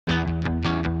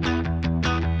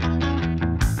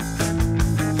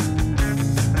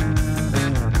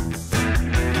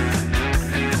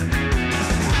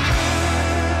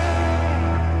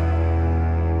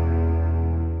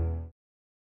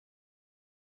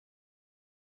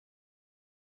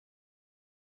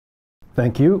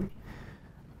Thank you.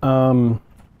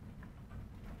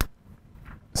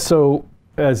 So,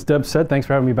 as Deb said, thanks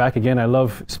for having me back again. I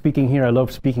love speaking here. I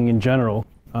love speaking in general.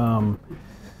 Even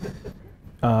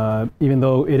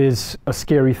though it is a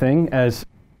scary thing, as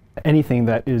anything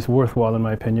that is worthwhile in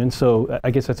my opinion. So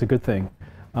I guess that's a good thing.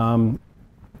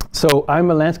 So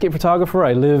I'm a landscape photographer.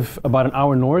 I live about an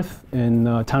hour north in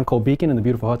a town called Beacon in the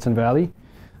beautiful Hudson Valley.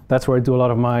 That's where I do a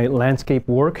lot of my landscape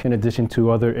work in addition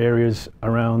to other areas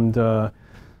around the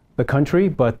country.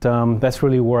 But that's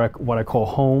really where what I call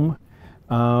home.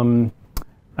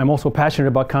 I'm also passionate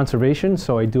about conservation,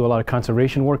 so I do a lot of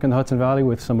conservation work in the Hudson Valley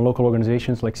with some local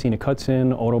organizations like Scenic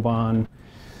Hudson, Audubon,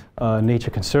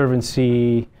 Nature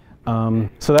Conservancy.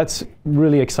 So that's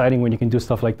really exciting when you can do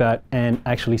stuff like that and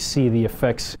actually see the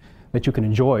effects that you can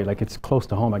enjoy. Like, it's close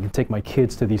to home. I can take my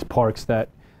kids to these parks that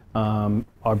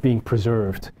are being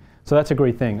preserved. So that's a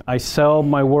great thing. I sell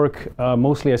my work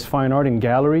mostly as fine art in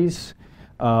galleries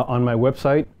on my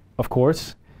website, of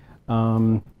course.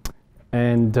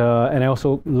 And I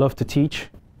also love to teach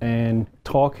and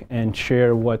talk and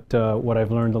share what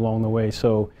I've learned along the way.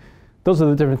 So those are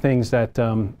the different things that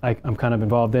I'm kind of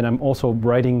involved in. I'm also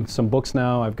writing some books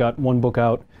now. I've got one book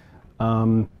out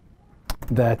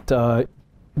that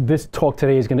this talk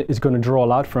today is going to draw a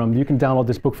lot from. You can download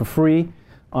this book for free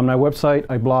on my website.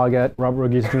 I blog at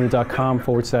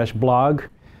robertrodriguezjr.com/blog.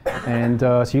 And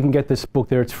so you can get this book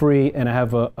there. It's free, and I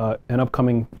have an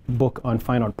upcoming book on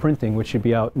fine art printing, which should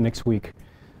be out next week.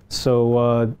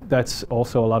 So that's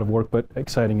also a lot of work, but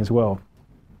exciting as well.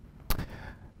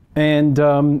 And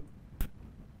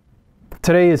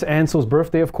today is Ansel's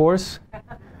birthday, of course.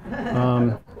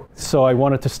 So I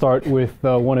wanted to start with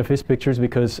one of his pictures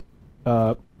because,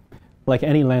 like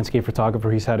any landscape photographer,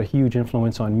 he's had a huge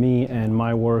influence on me and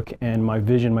my work and my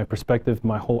vision, my perspective,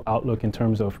 my whole outlook in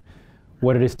terms of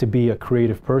what it is to be a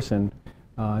creative person.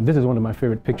 This is one of my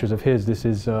favorite pictures of his. This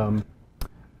is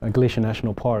Glacier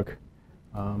National Park.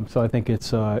 So I think it's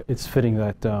fitting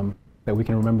that that we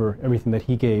can remember everything that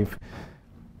he gave.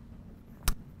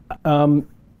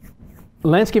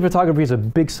 Landscape photography is a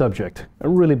big subject, a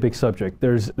really big subject.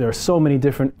 There are so many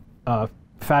different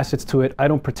facets to it. I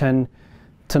don't pretend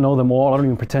to know them all. I don't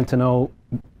even pretend to know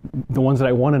the ones that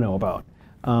I want to know about.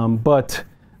 But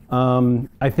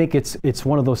I think it's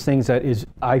one of those things that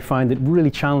I find it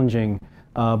really challenging,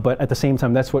 but at the same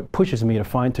time, that's what pushes me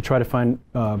to try to find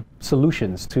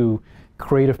solutions to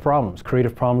creative problems.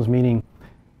 Creative problems meaning,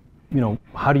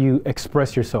 how do you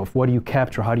express yourself? What do you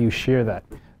capture? How do you share that?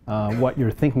 What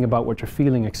you're thinking about, what you're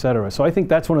feeling, etc. So I think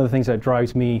that's one of the things that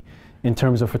drives me in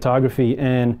terms of photography.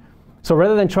 And so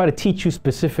rather than try to teach you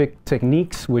specific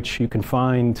techniques, which you can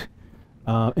find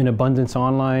in abundance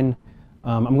online,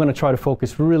 I'm going to try to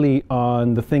focus really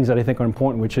on the things that I think are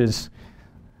important, which is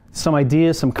some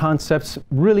ideas, some concepts,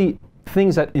 really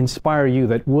things that inspire you,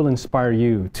 that will inspire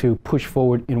you to push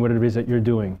forward in whatever it is that you're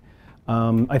doing.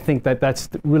 I think that that's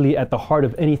really at the heart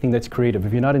of anything that's creative.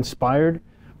 If you're not inspired,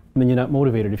 then you're not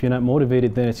motivated. If you're not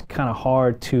motivated, then it's kind of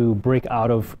hard to break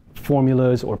out of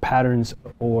formulas or patterns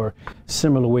or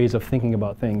similar ways of thinking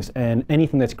about things. And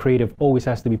anything that's creative always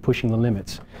has to be pushing the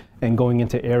limits and going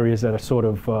into areas that are sort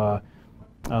of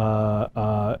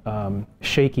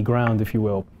shaky ground, if you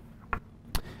will.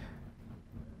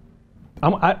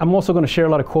 I'm also going to share a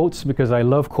lot of quotes because I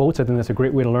love quotes. I think that's a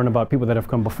great way to learn about people that have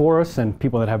come before us and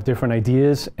people that have different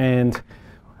ideas. And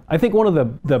I think one of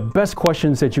the best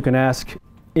questions that you can ask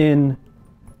in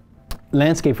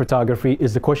landscape photography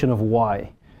is the question of why.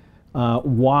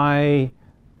 Why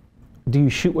do you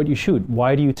shoot what you shoot?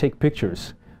 Why do you take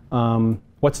pictures?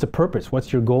 What's the purpose?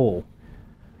 What's your goal?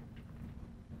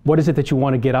 What is it that you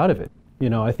want to get out of it?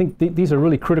 I think these are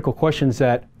really critical questions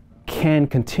that can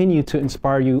continue to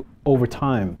inspire you over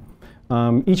time.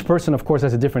 Each person, of course,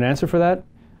 has a different answer for that.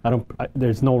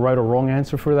 There's no right or wrong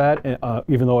answer for that,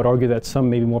 even though I'd argue that some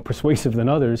may be more persuasive than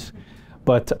others.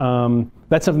 But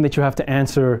that's something that you have to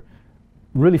answer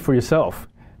really for yourself.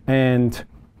 And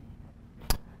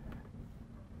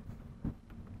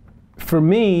for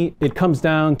me, it comes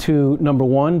down to, number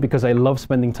one, because I love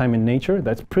spending time in nature.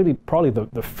 That's probably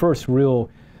the first real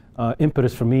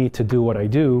impetus for me to do what I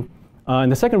do.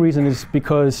 And the second reason is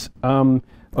because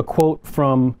a quote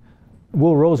from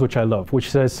Will Rose, which I love,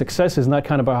 which says, "Success is not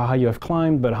kind of about how you have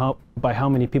climbed, but by how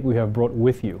many people you have brought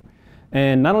with you."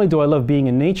 And not only do I love being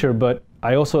in nature, but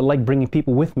I also like bringing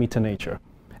people with me to nature.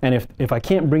 And if I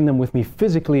can't bring them with me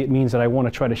physically, it means that I want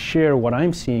to try to share what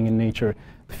I'm seeing in nature,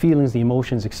 the feelings, the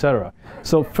emotions, etc.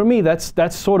 So for me,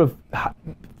 that's sort of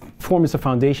forms the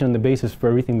foundation and the basis for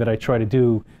everything that I try to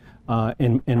do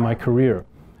in my career.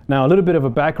 Now, a little bit of a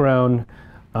background.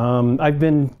 I've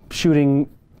been shooting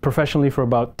professionally for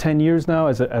about 10 years now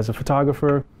as a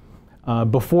photographer.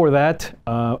 Before that,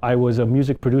 I was a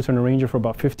music producer and arranger for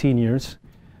about 15 years.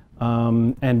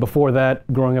 And before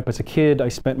that, growing up as a kid, I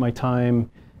spent my time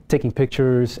taking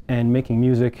pictures and making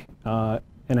music,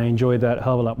 and I enjoyed that a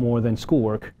hell of a lot more than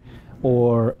schoolwork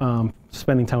or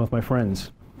spending time with my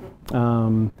friends.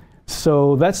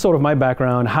 So that's sort of my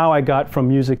background. How I got from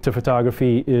music to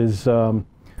photography is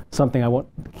something I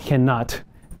cannot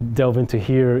delve into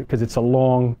here because it's a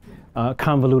long,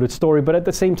 convoluted story. But at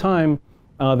the same time,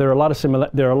 there are a lot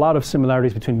of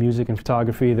similarities between music and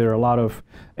photography. There are a lot of,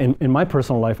 in my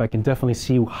personal life, I can definitely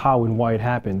see how and why it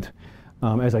happened.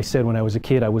 As I said, when I was a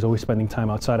kid, I was always spending time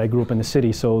outside. I grew up in the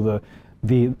city, so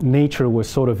the nature was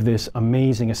sort of this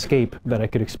amazing escape that I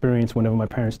could experience whenever my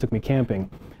parents took me camping.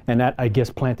 And that, I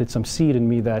guess, planted some seed in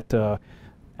me that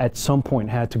at some point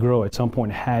had to grow, at some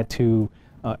point had to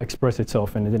express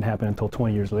itself, and it didn't happen until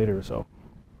 20 years later or so.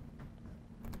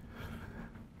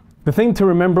 The thing to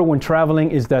remember when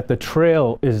traveling is that the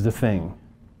trail is the thing,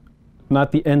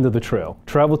 not the end of the trail.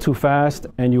 Travel too fast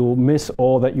and you will miss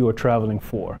all that you are traveling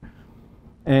for.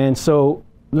 And so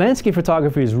landscape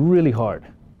photography is really hard.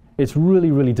 It's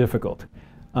really, really difficult,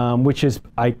 which is,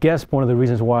 I guess, one of the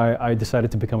reasons why I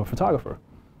decided to become a photographer.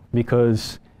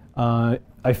 Because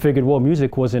I figured, well,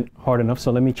 music wasn't hard enough,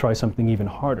 so let me try something even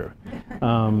harder.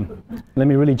 Let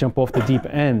me really jump off the deep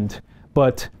end.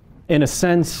 But in a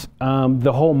sense,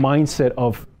 the whole mindset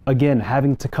of, again,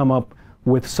 having to come up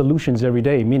with solutions every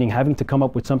day, meaning having to come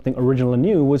up with something original and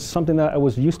new, was something that I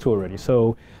was used to already.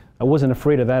 So I wasn't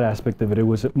afraid of that aspect of it. It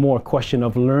was more a question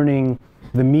of learning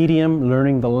the medium,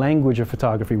 learning the language of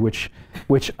photography, which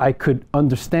I could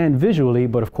understand visually,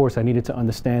 but of course I needed to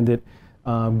understand it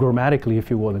grammatically,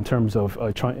 if you will, in terms of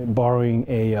borrowing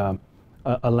a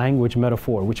language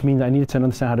metaphor, which means I needed to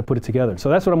understand how to put it together. So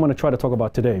that's what I'm going to try to talk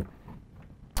about today.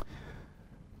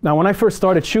 Now, when I first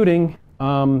started shooting,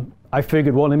 I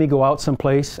figured, well, let me go out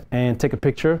someplace and take a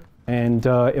picture. And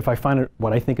if I find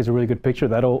what I think is a really good picture,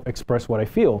 that'll express what I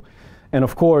feel. And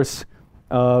of course,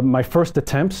 my first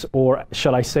attempts, or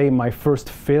shall I say my first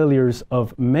failures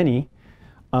of many,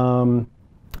 didn't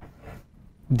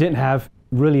have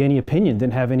really any opinion,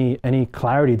 didn't have any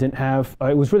clarity, didn't have,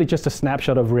 it was really just a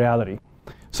snapshot of reality.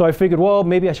 So I figured, well,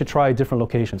 maybe I should try a different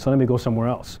location. So let me go somewhere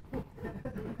else.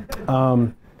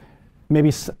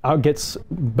 Maybe I'll get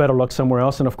better luck somewhere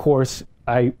else. And of course,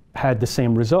 I had the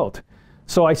same result.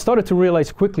 So I started to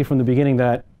realize quickly from the beginning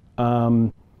that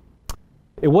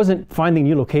it wasn't finding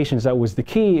new locations that was the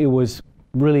key. It was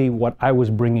really what I was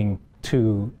bringing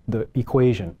to the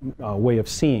equation, way of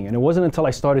seeing. And it wasn't until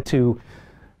I started to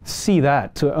see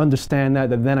that, to understand that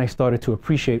then I started to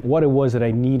appreciate what it was that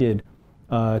I needed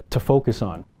to focus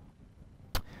on.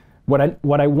 What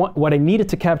I needed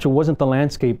to capture wasn't the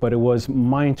landscape, but it was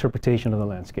my interpretation of the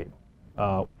landscape,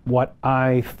 what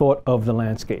I thought of the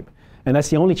landscape. And that's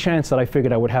the only chance that I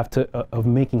figured I would have to, of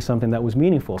making something that was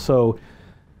meaningful. So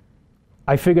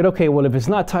I figured, okay, well, if it's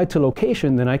not tied to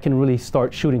location, then I can really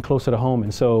start shooting closer to home.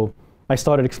 And so I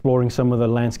started exploring some of the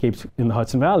landscapes in the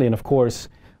Hudson Valley. And of course,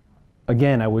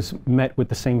 again, I was met with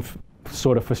the same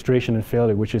sort of frustration and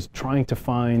failure, which is trying to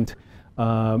find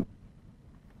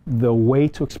the way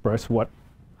to express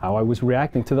how I was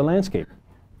reacting to the landscape.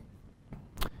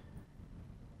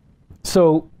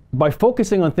 So by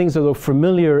focusing on things that were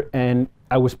familiar and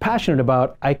I was passionate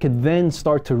about, I could then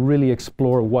start to really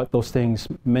explore what those things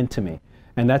meant to me.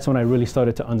 And that's when I really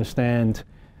started to understand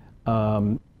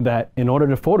that in order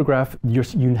to photograph,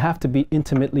 you have to be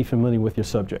intimately familiar with your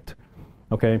subject,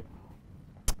 okay?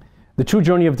 The true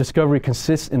journey of discovery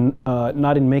consists in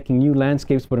not in making new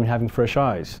landscapes, but in having fresh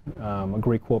eyes. A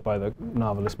great quote by the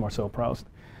novelist Marcel Proust.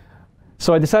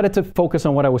 So I decided to focus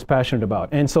on what I was passionate about.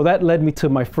 And so that led me to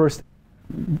my first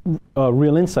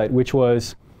real insight, which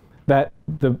was that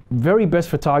the very best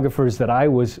photographers that I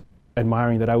was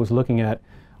admiring, that I was looking at,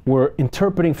 were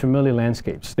interpreting familiar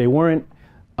landscapes. They weren't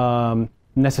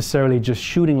necessarily just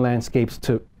shooting landscapes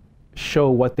to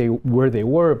show where they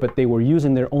were, but they were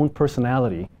using their own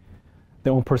personality,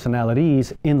 their own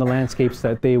personalities in the landscapes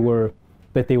that they were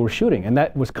shooting, and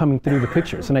that was coming through the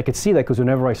pictures. And I could see that because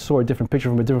whenever I saw a different picture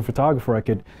from a different photographer, I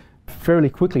could fairly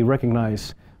quickly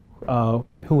recognize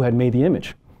who had made the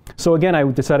image. So again, I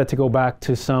decided to go back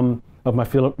to some of my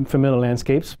familiar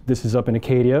landscapes. This is up in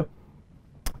Acadia,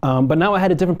 but now I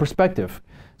had a different perspective.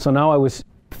 So now I was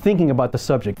thinking about the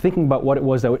subject, thinking about what it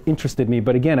was that interested me,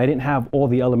 but again, I didn't have all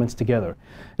the elements together.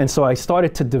 And so I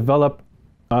started to develop,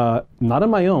 not on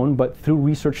my own, but through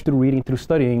research, through reading, through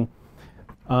studying,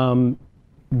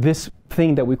 this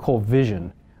thing that we call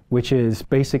vision, which is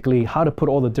basically how to put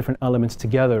all the different elements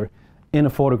together in a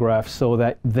photograph so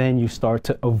that then you start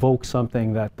to evoke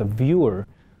something that the viewer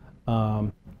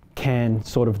can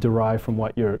sort of derive from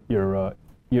what you're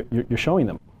showing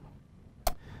them.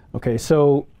 Okay,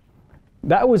 so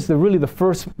that was really the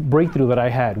first breakthrough that I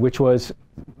had, which was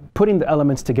putting the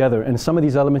elements together. And some of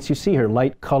these elements you see here,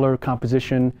 light, color,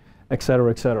 composition, et cetera,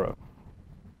 et cetera.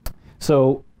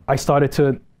 So I started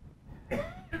to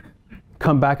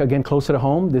come back again closer to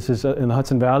home. This is in the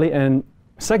Hudson Valley. And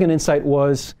second insight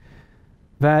was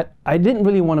that I didn't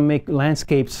really want to make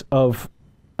landscapes of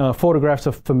photographs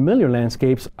of familiar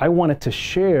landscapes. I wanted to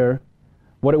share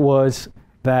what it was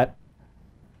that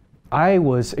I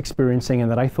was experiencing and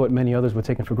that I thought many others were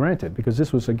taking for granted, because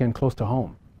this was, again, close to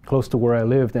home, close to where I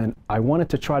lived, and I wanted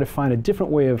to try to find a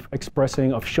different way of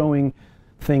expressing, of showing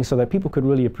things so that people could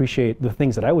really appreciate the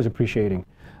things that I was appreciating.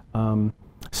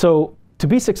 So to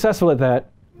be successful at that,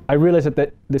 I realized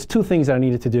that there's two things that I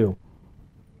needed to do.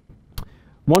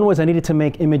 One was I needed to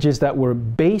make images that were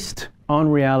based on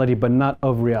reality but not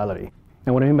of reality.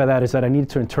 And what I mean by that is that I needed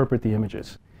to interpret the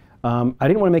images. I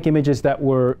didn't want to make images that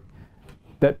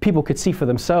people could see for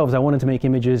themselves. I wanted to make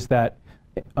images that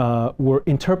were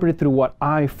interpreted through what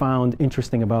I found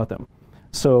interesting about them.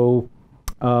 So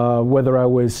whether I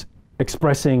was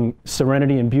expressing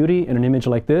serenity and beauty in an image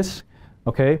like this,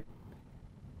 okay,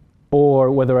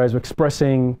 or whether I was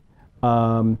expressing,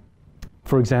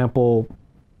 for example,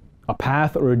 a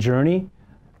path or a journey,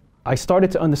 I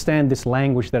started to understand this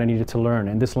language that I needed to learn.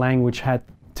 And this language had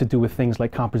to do with things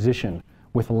like composition,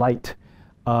 with light,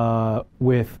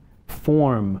 with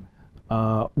form,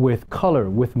 with color,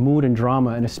 with mood and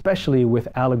drama, and especially with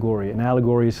allegory. And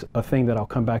allegory is a thing that I'll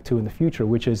come back to in the future,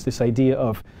 which is this idea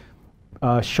of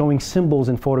showing symbols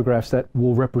in photographs that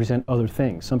will represent other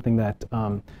things, something that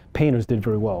painters did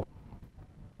very well.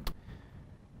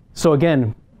 So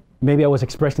again, maybe I was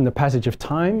expressing the passage of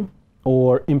time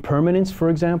or impermanence, for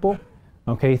example,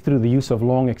 okay, through the use of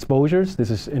long exposures.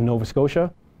 This is in Nova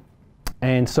Scotia.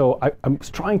 And so I'm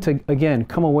trying to, again,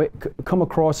 come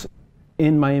across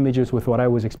in my images with what I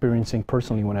was experiencing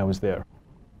personally when I was there.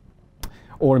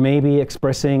 Or maybe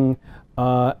expressing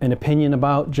an opinion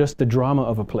about just the drama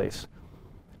of a place.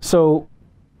 So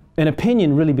an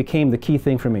opinion really became the key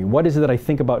thing for me. What is it that I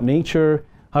think about nature?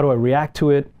 How do I react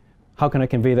to it? How can I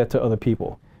convey that to other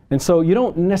people? And so you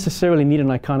don't necessarily need an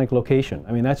iconic location.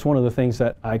 I mean, that's one of the things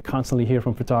that I constantly hear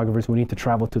from photographers. We need to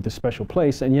travel to this special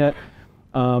place, and yet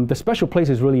the special place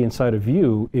is really inside of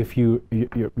you if you're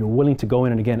willing to go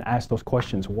in and, again, ask those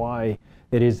questions, why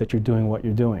it is that you're doing what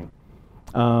you're doing.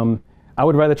 I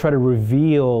would rather try to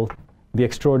reveal the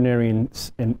extraordinary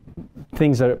and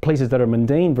things that are, places that are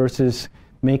mundane, versus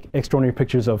make extraordinary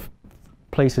pictures of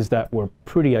places that were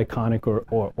pretty iconic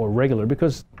or regular,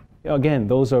 because again,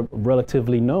 those are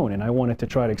relatively known, and I wanted to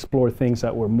try to explore things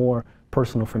that were more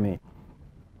personal for me.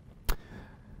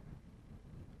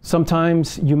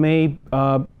 Sometimes you may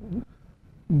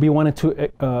be wanting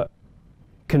to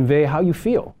convey how you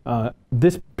feel.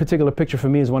 This particular picture for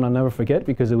me is one I'll never forget,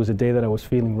 because it was a day that I was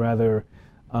feeling rather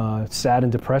sad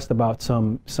and depressed about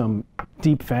some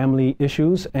deep family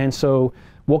issues. And so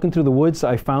walking through the woods,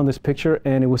 I found this picture,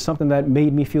 and it was something that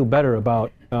made me feel better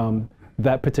about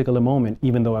that particular moment,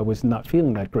 even though I was not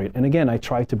feeling that great. And again, I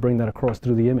tried to bring that across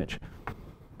through the image.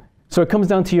 So it comes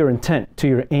down to your intent, to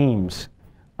your aims.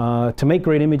 To make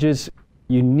great images,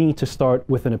 you need to start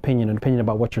with an opinion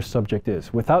about what your subject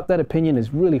is. Without that opinion,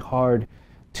 it's really hard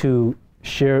to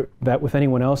share that with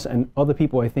anyone else, and other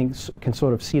people, I think, can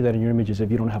sort of see that in your images if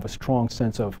you don't have a strong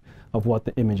sense of what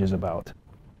the image is about.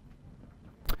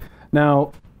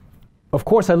 Now, of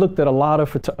course, I looked at a lot of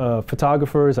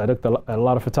photographers. I looked at a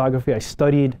lot of photography. I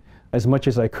studied as much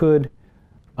as I could.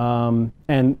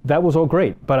 And that was all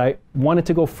great, but I wanted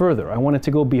to go further. I wanted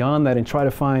to go beyond that and try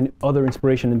to find other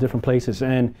inspiration in different places.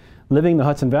 And living in the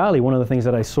Hudson Valley, one of the things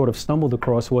that I sort of stumbled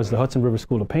across was the Hudson River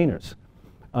School of Painters,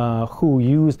 who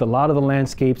used a lot of the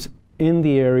landscapes in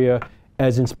the area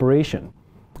as inspiration.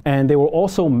 And they were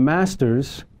also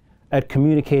masters at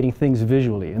communicating things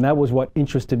visually, and that was what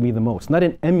interested me the most. Not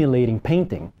in emulating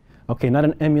painting, okay, not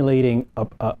in emulating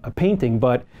a painting,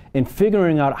 but in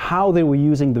figuring out how they were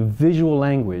using the visual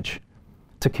language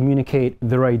to communicate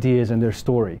their ideas and their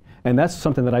story. And that's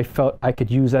something that I felt I could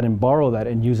use that and borrow that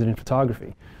and use it in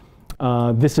photography.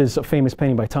 This is a famous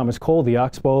painting by Thomas Cole, The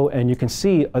Oxbow, and you can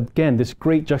see, again, this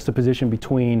great juxtaposition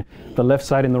between the left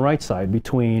side and the right side,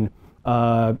 between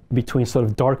sort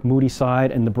of dark, moody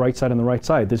side and the bright side on the right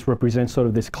side. This represents sort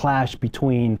of this clash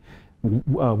between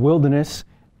wilderness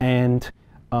and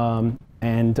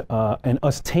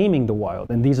us taming the wild.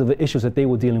 And these are the issues that they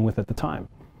were dealing with at the time.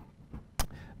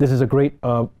 This is a great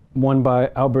one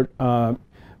by Albert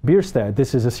Bierstadt.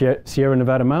 This is the Sierra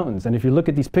Nevada mountains. And if you look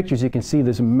at these pictures, you can see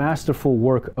this masterful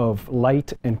work of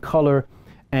light and color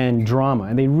and drama.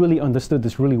 And they really understood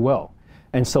this really well.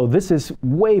 And so this is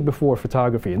way before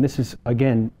photography. And this is,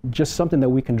 again, just something that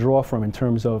we can draw from in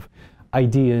terms of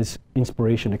ideas,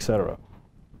 inspiration, etc.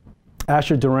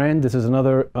 Asher Durand, this is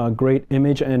another great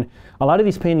image. And a lot of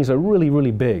these paintings are really,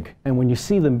 really big. And when you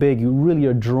see them big, you really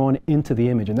are drawn into the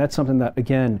image. And that's something that,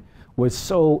 again, was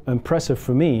so impressive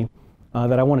for me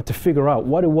that I wanted to figure out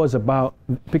what it was about.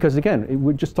 Because, again,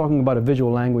 we're just talking about a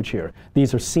visual language here.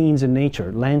 These are scenes in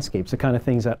nature, landscapes, the kind of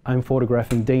things that I'm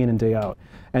photographing day in and day out.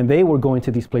 And they were going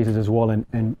to these places as well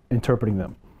and interpreting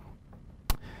them.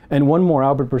 And one more,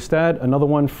 Albert Bierstadt, another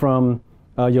one from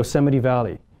Yosemite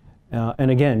Valley.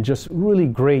 And again, just really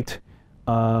great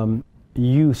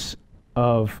use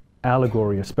of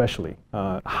allegory, especially.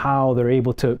 How they're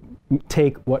able to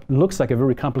take what looks like a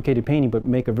very complicated painting, but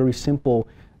make a very simple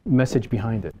message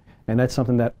behind it. And that's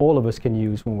something that all of us can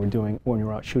use when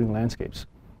we're out shooting landscapes.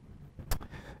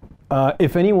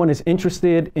 If anyone is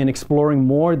interested in exploring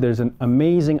more, there's an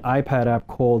amazing iPad app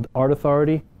called Art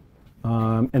Authority.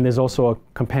 And there's also a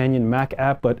companion Mac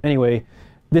app. But anyway,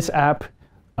 this app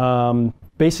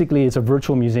basically is a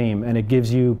virtual museum, and it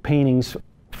gives you paintings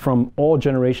from all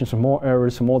generations, from all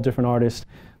eras, from all different artists.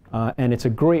 And it's a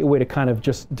great way to kind of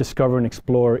just discover and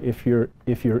explore if you're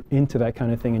into that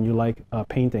kind of thing and you like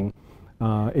painting.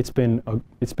 It's been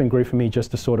great for me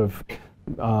just to sort of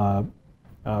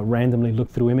randomly look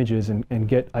through images and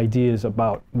get ideas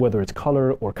about whether it's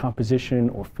color or composition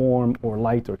or form or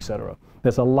light or etc.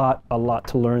 There's a lot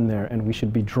to learn there, and we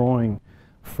should be drawing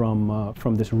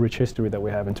from this rich history that we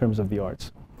have in terms of the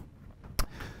arts.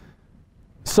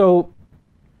 So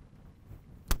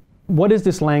what is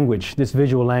this language, this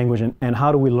visual language, and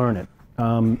how do we learn it?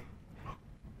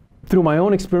 Through my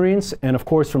own experience, and of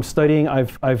course from studying,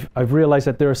 I've realized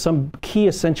that there are some key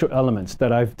essential elements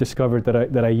that I've discovered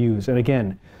that I use. And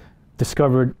again,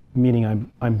 discovered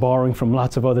meaning I'm borrowing from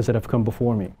lots of others that have come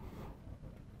before me.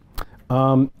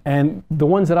 And the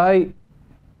ones that I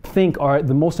think are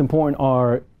the most important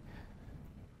are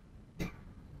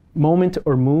moment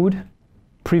or mood,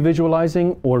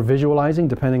 pre-visualizing or visualizing,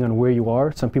 depending on where you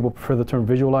are. Some people prefer the term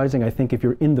visualizing. I think if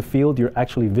you're in the field, you're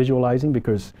actually visualizing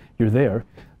because you're there.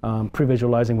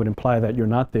 Pre-visualizing would imply that you're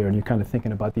not there and you're kind of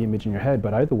thinking about the image in your head,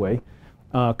 but either way.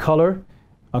 Color,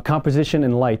 composition,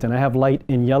 and light. And I have light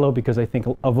in yellow because I think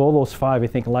of all those five, I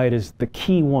think light is the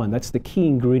key one. That's the key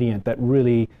ingredient that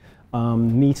really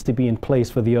needs to be in place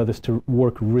for the others to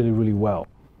work really, really well.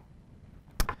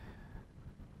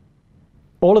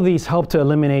 All of these help to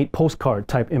eliminate postcard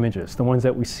type images, the ones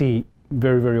that we see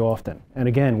very, very often. And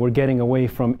again, we're getting away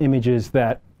from images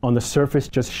that on the surface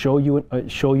just show you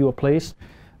a place.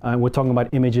 We're talking about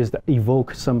images that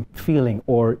evoke some feeling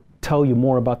or tell you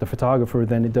more about the photographer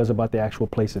than it does about the actual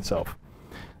place itself.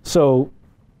 So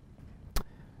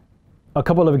a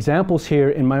couple of examples here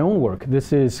in my own work.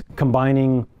 This is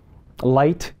combining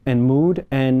light and mood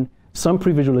and some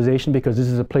pre-visualization, because this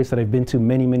is a place that I've been to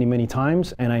many, many, many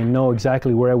times, and I know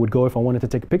exactly where I would go if I wanted to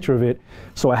take a picture of it.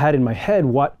 So I had in my head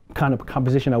what kind of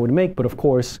composition I would make, but of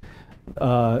course,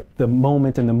 the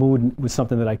moment and the mood was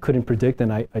something that I couldn't predict,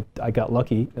 and I got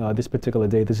lucky this particular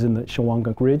day. This is in the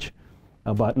Shawangunk Ridge,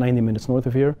 about 90 minutes north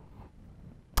of here.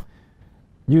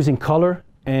 Using color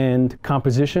and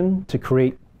composition to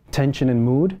create tension and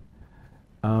mood.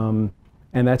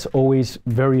 And that's always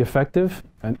very effective.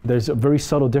 And there's a very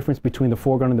subtle difference between the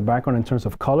foreground and the background in terms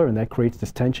of color, and that creates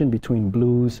this tension between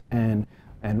blues and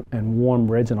warm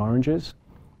reds and oranges.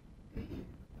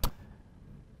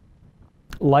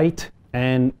 Light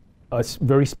and a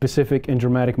very specific and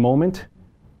dramatic moment.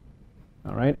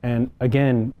 All right, and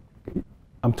again,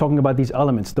 I'm talking about these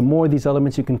elements. The more these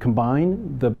elements you can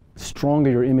combine, the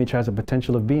stronger your image has a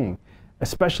potential of being,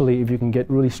 especially if you can get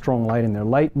really strong light in there.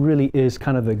 Light really is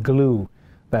kind of the glue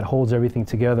that holds everything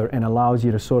together and allows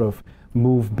you to sort of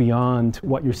move beyond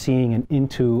what you're seeing and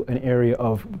into an area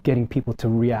of getting people to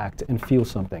react and feel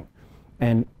something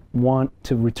and want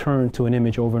to return to an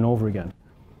image over and over again.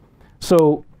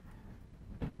 So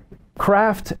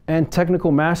craft and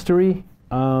technical mastery,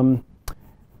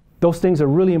 those things are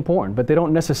really important, but they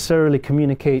don't necessarily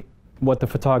communicate what the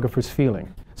photographer's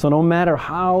feeling. So no matter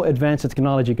how advanced the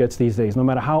technology gets these days, no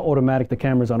matter how automatic the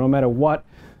cameras are, no matter what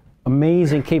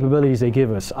amazing capabilities they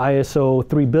give us, ISO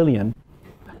 3 billion,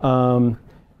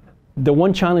 the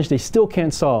one challenge they still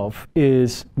can't solve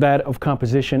is that of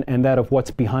composition and that of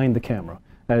what's behind the camera.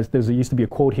 As there used to be a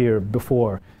quote here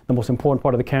before, the most important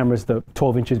part of the camera is the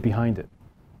 12 inches behind it.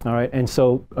 All right, and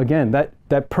so again,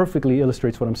 that perfectly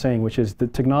illustrates what I'm saying, which is the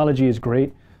technology is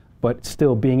great, but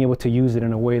still being able to use it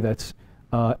in a way that's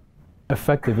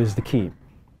effective is the key.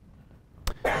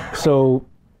 So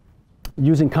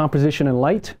using composition and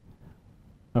light,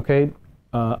 okay,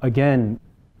 again,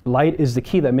 light is the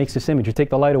key that makes this image. You take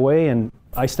the light away and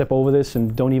I step over this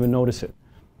and don't even notice it.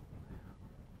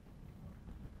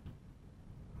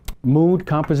 Mood,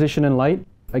 composition, and light,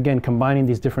 again, combining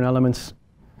these different elements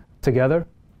together.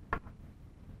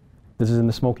 This is in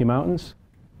the Smoky Mountains.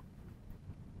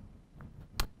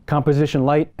 Composition,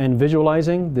 light, and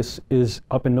visualizing. This is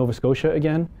up in Nova Scotia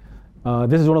again.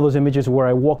 This is one of those images where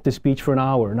I walked this beach for an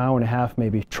hour and a half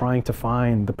maybe, trying to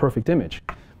find the perfect image.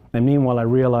 And meanwhile, I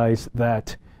realized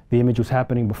that the image was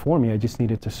happening before me. I just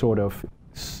needed to sort of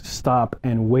stop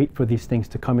and wait for these things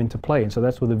to come into play. And so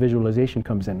that's where the visualization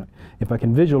comes in. If I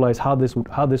can visualize how this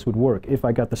would work, if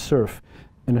I got the surf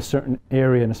in a certain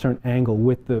area, in a certain angle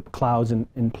with the clouds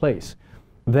in place,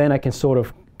 then I can sort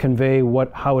of convey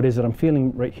how it is that I'm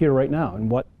feeling right here, right now,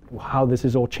 and how this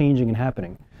is all changing and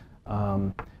happening.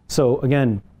 So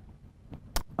again,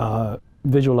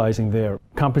 visualizing there.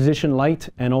 Composition, light,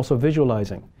 and also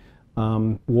visualizing.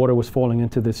 Water was falling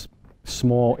into this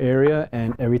small area,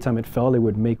 and every time it fell, it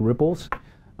would make ripples,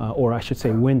 or I should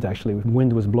say wind, actually.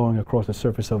 Wind was blowing across the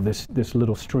surface of this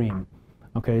little stream.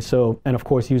 Okay, so, and of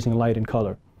course, using light and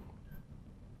color.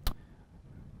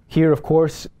 Here, of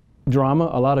course, drama,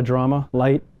 a lot of drama,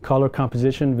 light, color,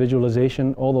 composition,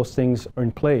 visualization, all those things are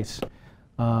in place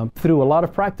through a lot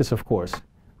of practice, of course.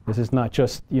 This is not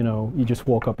just, you just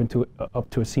walk up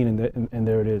to a scene and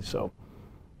there it is.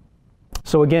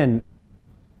 So again,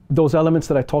 those elements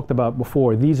that I talked about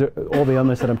before, these are all the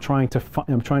elements that I'm trying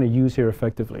to use here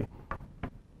effectively.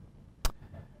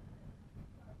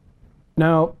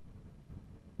 Now,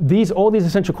 all these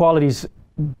essential qualities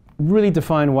really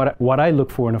define what I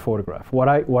look for in a photograph, what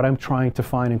I'm trying to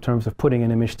find in terms of putting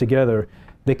an image together.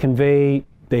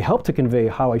 They help to convey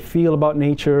how I feel about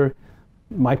nature,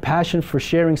 my passion for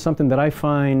sharing something that I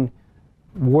find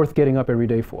worth getting up every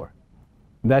day for.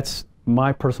 That's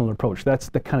my personal approach. That's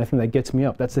the kind of thing that gets me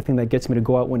up. That's the thing that gets me to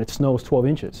go out when it snows 12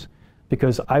 inches,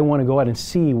 because I want to go out and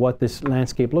see what this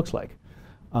landscape looks like.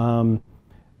 And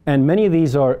many of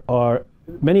these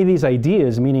many of these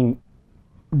ideas, meaning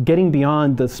getting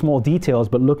beyond the small details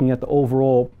but looking at the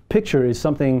overall picture, is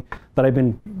something that I've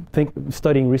been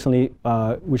studying recently,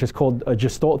 which is called a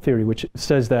Gestalt theory, which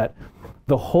says that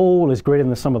the whole is greater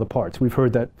than the sum of the parts. We've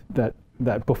heard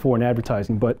that before in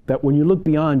advertising, but that when you look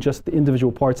beyond just the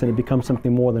individual parts, then it becomes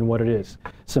something more than what it is.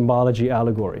 Symbology,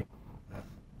 allegory.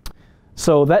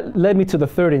 So that led me to the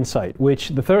third insight, which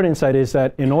the third insight is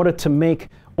that in order to make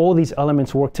all these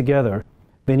elements work together,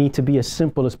 they need to be as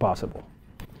simple as possible.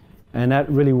 And that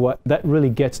really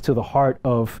gets to the heart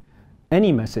of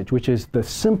any message, which is the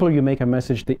simpler you make a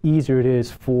message, the easier it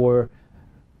is for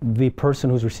the person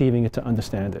who's receiving it to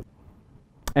understand it.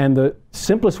 And the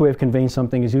simplest way of conveying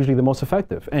something is usually the most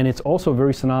effective. And it's also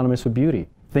very synonymous with beauty.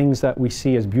 Things that we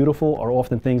see as beautiful are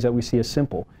often things that we see as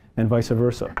simple, and vice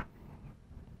versa.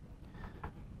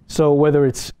 So whether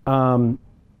it's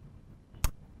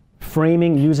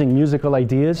framing using musical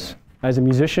ideas, as a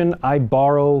musician, I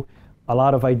borrow a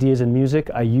lot of ideas in music.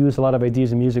 I use a lot of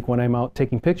ideas in music when I'm out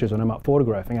taking pictures, when I'm out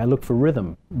photographing. I look for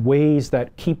rhythm, ways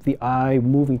that keep the eye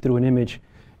moving through an image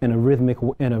in a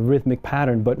rhythmic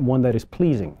pattern, but one that is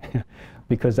pleasing,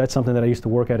 because that's something that I used to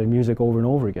work at in music over and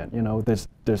over again.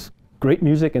 There's great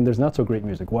music and there's not so great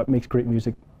music. What makes great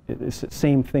music is the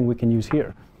same thing we can use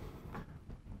here.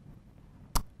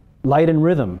 Light and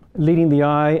rhythm, leading the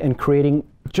eye and creating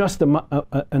just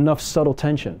enough subtle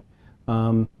tension.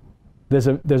 There's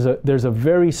a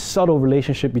very subtle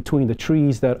relationship between the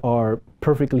trees that are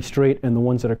perfectly straight and the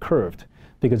ones that are curved,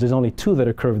 because there's only two that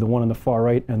are curved, the one on the far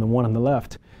right and the one on the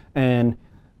left. And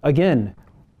again,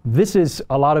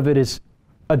 a lot of it is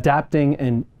adapting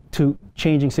and to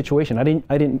changing situation. I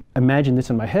didn't imagine this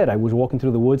in my head. I was walking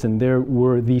through the woods and there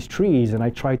were these trees, and I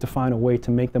tried to find a way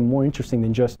to make them more interesting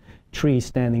than just trees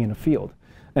standing in a field.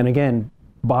 And again,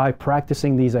 by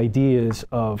practicing these ideas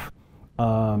of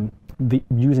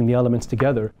using the elements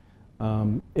together,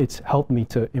 it's helped me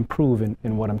to improve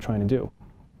in what I'm trying to do.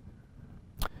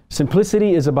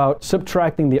 Simplicity is about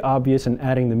subtracting the obvious and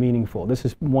adding the meaningful. This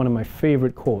is one of my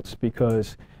favorite quotes,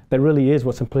 because that really is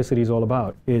what simplicity is all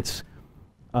about. It's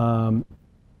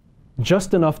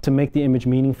just enough to make the image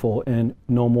meaningful and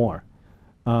no more.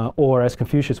 Or as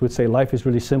Confucius would say, life is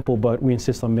really simple, but we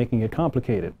insist on making it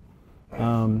complicated.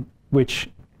 Which,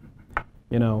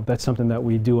 that's something that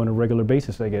we do on a regular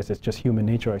basis, I guess. It's just human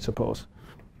nature, I suppose.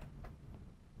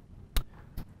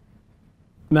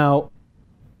 Now,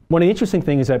 one of the interesting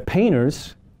things is that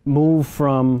painters move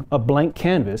from a blank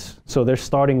canvas, so they're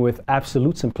starting with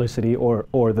absolute simplicity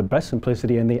or the best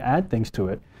simplicity, and they add things to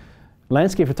it.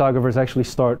 Landscape photographers actually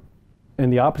start in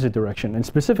the opposite direction, and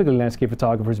specifically landscape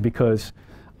photographers, because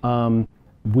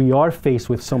we are faced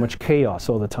with so much chaos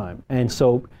all the time. And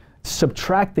so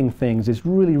subtracting things is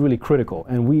really, really critical,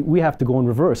 and we have to go in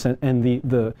reverse.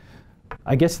 And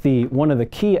I guess one of the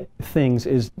key things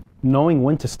is knowing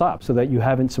when to stop, so that you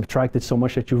haven't subtracted so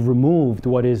much that you've removed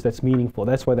what is that's meaningful.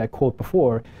 That's why that quote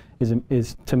before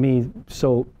is to me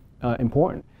so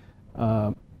important.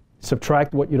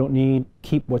 Subtract what you don't need,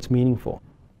 keep what's meaningful.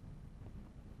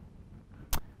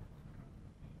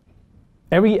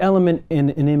 Every element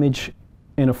in an image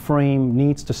in a frame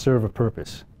needs to serve a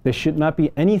purpose. There should not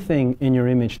be anything in your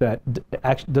image that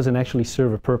doesn't actually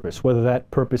serve a purpose, whether that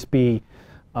purpose be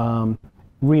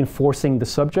reinforcing the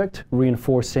subject,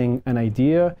 reinforcing an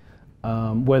idea,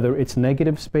 whether it's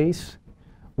negative space,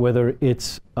 whether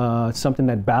it's something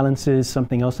that balances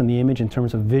something else in the image in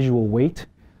terms of visual weight.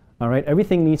 All right,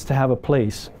 everything needs to have a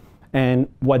place. And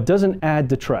what doesn't add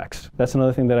detracts. That's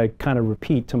another thing that I kind of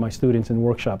repeat to my students in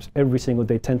workshops every single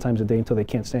day, 10 times a day, until they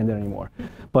can't stand it anymore.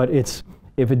 But if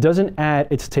it doesn't add,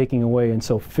 it's taking away. And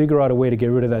so figure out a way to get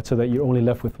rid of that so that you're only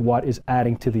left with what is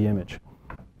adding to the image.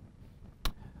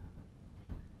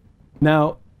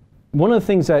 Now, one of the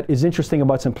things that is interesting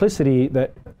about simplicity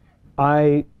that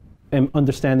I am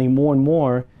understanding more and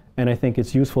more, and I think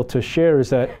it's useful to share, is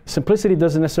that simplicity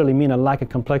doesn't necessarily mean a lack of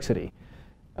complexity.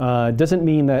 Doesn't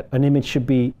mean that an image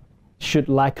should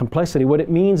lack complexity. What it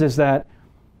means is that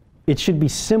it should be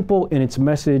simple in its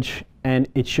message, and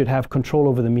it should have control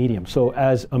over the medium. So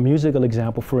as a musical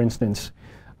example, for instance,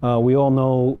 we all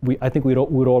know, I think we'd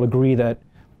all agree that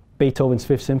Beethoven's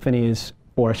Fifth Symphony is,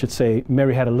 or I should say,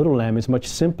 Mary Had a Little Lamb is much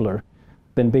simpler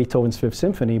than Beethoven's Fifth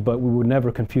Symphony, but we would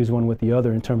never confuse one with the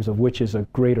other in terms of which is a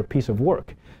greater piece of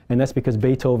work. And that's because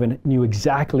Beethoven knew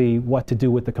exactly what to do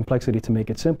with the complexity to make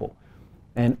it simple.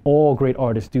 And all great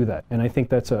artists do that. And I think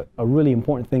that's a really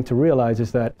important thing to realize,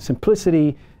 is that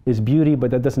simplicity is beauty,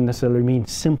 but that doesn't necessarily mean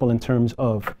simple in terms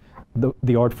of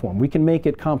the art form. We can make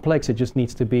it complex, it just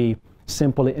needs to be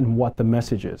simple in what the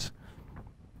message is.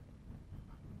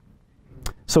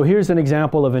 So here's an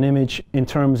example of an image in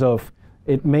terms of,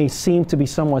 it may seem to be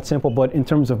somewhat simple, but in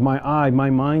terms of my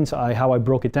mind's eye, how I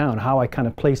broke it down, how I kind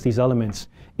of placed these elements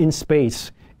in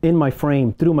space, in my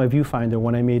frame, through my viewfinder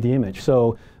when I made the image.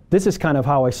 So this is kind of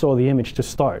how I saw the image to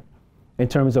start, in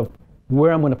terms of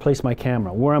where I'm going to place my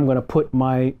camera, where I'm going to put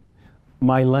my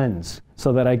lens,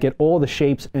 so that I get all the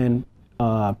shapes and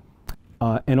all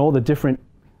the different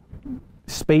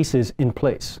spaces in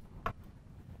place.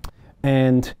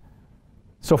 And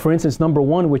so for instance, number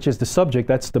one, which is the subject,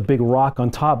 that's the big rock on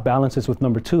top, balances with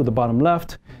number two, the bottom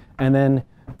left. And then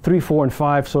 3, 4, and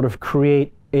 5 sort of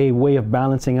create a way of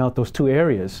balancing out those two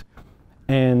areas.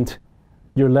 And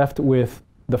you're left with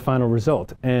the final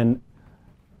result. And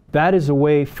that is a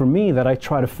way for me that I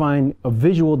try to find a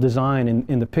visual design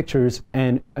in the pictures,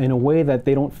 and in a way that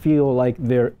they don't feel like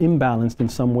they're imbalanced in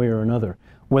some way or another.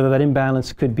 Whether that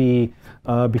imbalance could be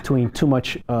between too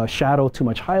much shadow, too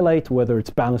much highlight, whether it's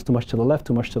balanced too much to the left,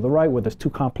 too much to the right, whether it's too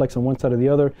complex on one side or the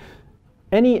other.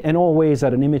 Any and all ways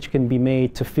that an image can be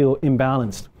made to feel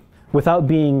imbalanced without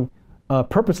being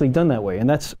purposely done that way. And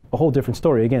that's a whole different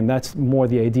story. Again, that's more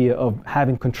the idea of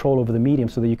having control over the medium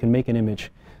so that you can make an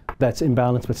image that's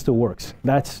imbalanced but still works.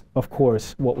 That's, of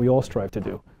course, what we all strive to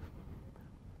do.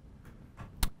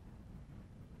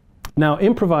 Now,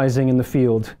 improvising in the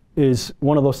field is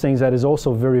one of those things that is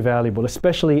also very valuable,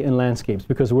 especially in landscapes,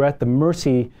 because we're at the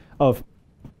mercy of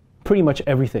pretty much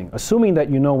everything. Assuming that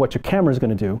you know what your camera is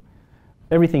going to do,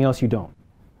 everything else you don't.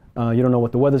 You don't know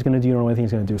what the weather's going to do, you don't know what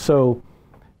anything's going to do. So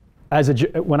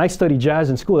when I studied jazz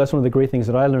in school, that's one of the great things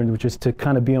that I learned, which is to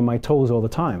kind of be on my toes all the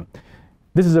time.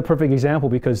 This is a perfect example,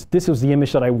 because this was the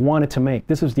image that I wanted to make.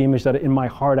 This was the image that in my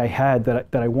heart I had that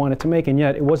I wanted to make, and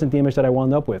yet it wasn't the image that I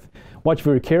wound up with. Watch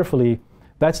very carefully.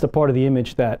 That's the part of the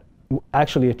image that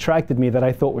actually attracted me, that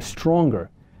I thought was stronger,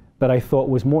 that I thought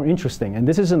was more interesting. And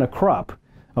this isn't a crop.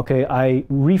 Okay, I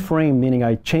reframed, meaning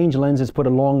I changed lenses, put a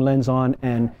long lens on,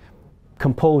 and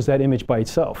composed that image by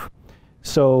itself.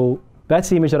 So that's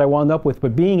the image that I wound up with.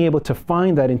 But being able to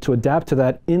find that and to adapt to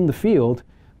that in the field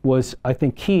was, I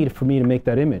think, key for me to make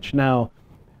that image. Now,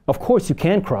 of course, you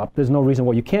can crop. There's no reason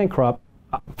why you can't crop.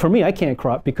 For me, I can't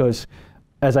crop because,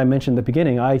 as I mentioned at the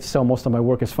beginning, I sell most of my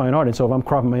work as fine art, and so if I'm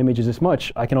cropping my images this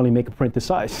much, I can only make a print this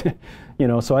size. You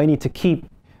know, so I need to keep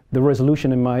the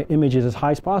resolution in my images as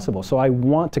high as possible. So I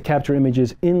want to capture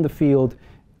images in the field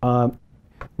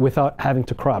without having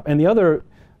to crop. And the other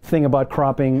thing about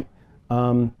cropping,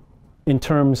 in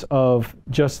terms of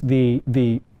just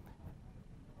the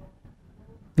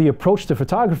the approach to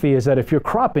photography is that if you're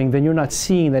cropping, then you're not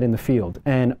seeing that in the field.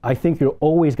 And I think you're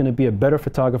always going to be a better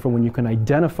photographer when you can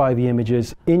identify the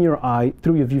images in your eye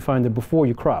through your viewfinder before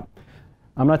you crop.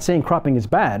 I'm not saying cropping is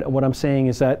bad. What I'm saying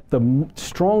is that the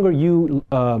stronger you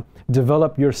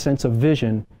develop your sense of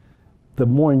vision, the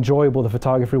more enjoyable the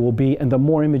photography will be, and the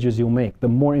more images you'll make, the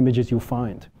more images you'll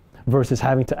find, versus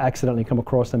having to accidentally come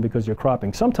across them because you're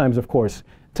cropping. Sometimes, of course,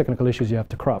 technical issues you have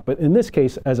to crop. But in this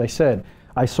case, as I said,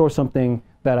 I saw something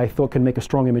that I thought could make a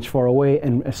strong image far away,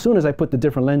 and as soon as I put the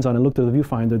different lens on and looked at the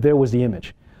viewfinder, there was the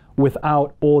image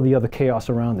without all the other chaos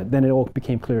around it. Then it all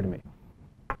became clear to me.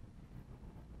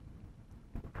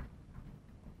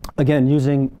 Again,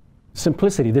 using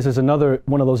simplicity, this is another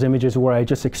one of those images where I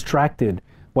just extracted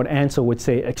what Ansel would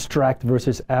say, extract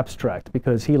versus abstract,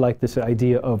 because he liked this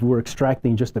idea of we're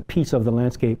extracting just a piece of the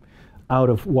landscape out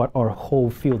of what our whole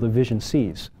field of vision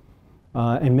sees,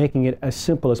 and making it as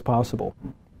simple as possible.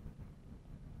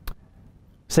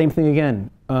 Same thing again,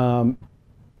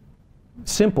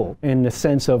 simple in the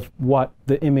sense of what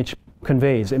the image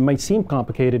conveys. It might seem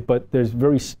complicated, but there's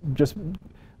just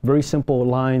very simple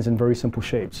lines and very simple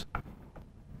shapes.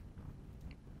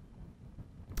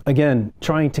 Again,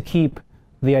 trying to keep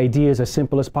the ideas as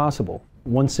simple as possible.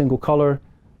 One single color,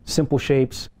 simple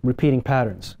shapes, repeating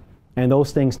patterns. And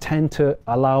those things tend to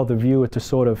allow the viewer to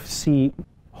sort of see,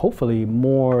 hopefully,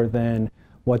 more than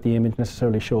what the image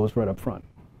necessarily shows right up front.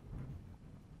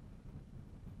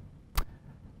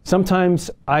 Sometimes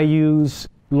I use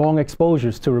long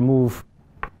exposures to remove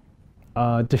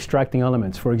distracting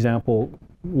elements. For example,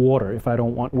 water. If I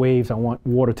don't want waves, I want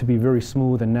water to be very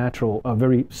smooth and natural,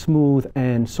 very smooth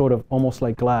and sort of almost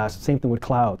like glass. Same thing with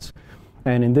clouds.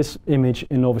 And in this image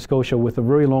in Nova Scotia with a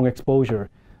very long exposure,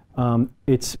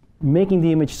 it's making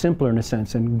the image simpler in a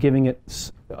sense and giving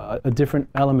it a different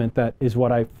element that is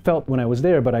what I felt when I was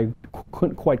there, but I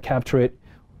couldn't quite capture it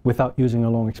without using a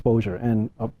long exposure.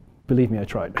 And believe me, I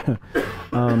tried.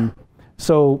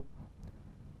 So,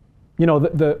 you know,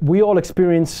 we all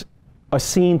experience a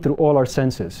scene through all our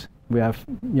senses. We have,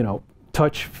 you know,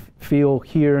 touch, feel,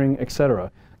 hearing,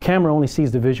 etc. Camera only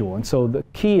sees the visual, and so the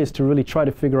key is to really try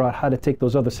to figure out how to take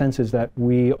those other senses that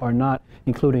we are not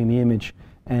including in the image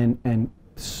and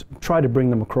try to bring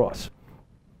them across.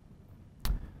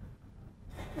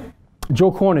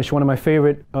 Joe Cornish, one of my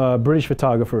favorite British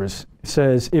photographers,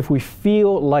 says, if we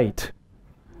feel light,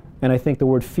 and I think the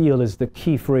word feel is the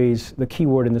key phrase, the key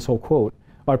word in this whole quote,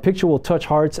 our picture will touch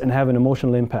hearts and have an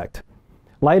emotional impact.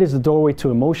 Light is the doorway to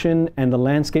emotion, and the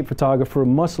landscape photographer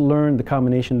must learn the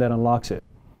combination that unlocks it.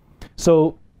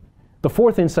 So the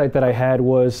fourth insight that I had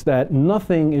was that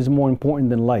nothing is more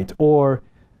important than light, or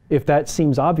if that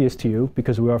seems obvious to you,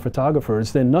 because we are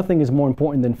photographers, then nothing is more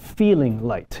important than feeling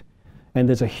light. And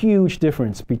there's a huge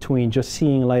difference between just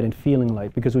seeing light and feeling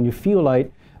light, because when you feel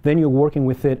light, then you're working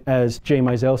with it, as Jay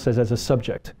Mizell says, as a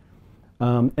subject.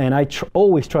 And I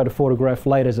always try to photograph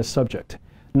light as a subject,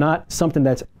 not something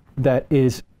that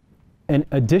is an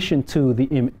addition to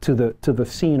the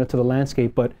scene or to the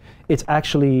landscape, but it's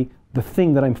actually the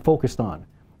thing that I'm focused on.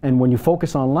 And when you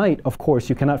focus on light, of course,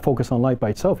 you cannot focus on light by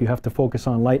itself. You have to focus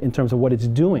on light in terms of what it's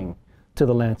doing to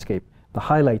the landscape, the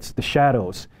highlights, the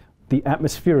shadows, the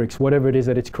atmospherics, whatever it is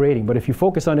that it's creating. But if you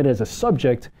focus on it as a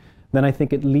subject, then I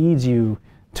think it leads you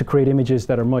to create images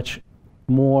that are much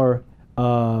more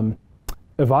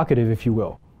evocative, if you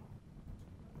will.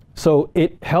 So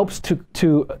it helps to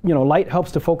you know, light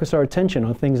helps to focus our attention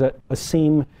on things that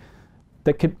seem,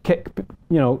 that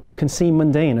can seem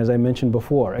mundane, as I mentioned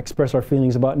before, express our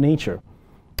feelings about nature.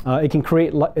 It can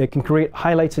create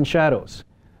highlights and shadows,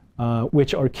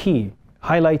 which are key.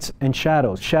 Highlights and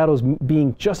shadows. Shadows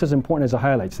being just as important as the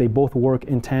highlights. They both work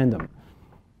in tandem.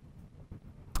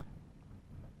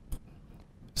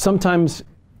 Sometimes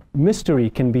mystery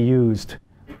can be used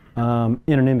in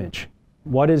an image.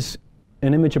 What is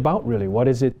an image about, really? What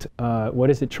is it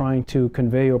trying to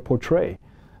convey or portray?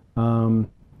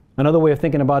 Another way of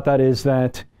thinking about that is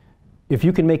that if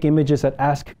you can make images that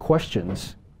ask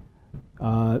questions,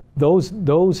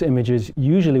 those images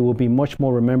usually will be much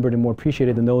more remembered and more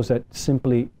appreciated than those that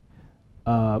simply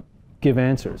give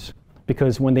answers.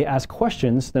 Because when they ask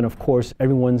questions, then of course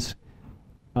everyone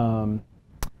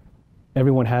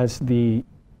has the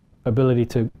ability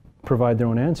to provide their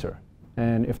own answer.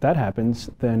 And if that happens,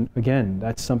 then again,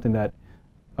 that's something that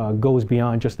goes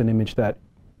beyond just an image that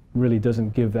really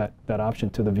doesn't give that option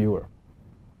to the viewer.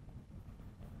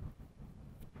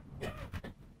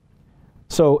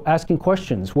 So asking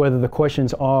questions, whether the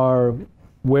questions are,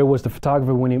 where was the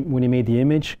photographer when he made the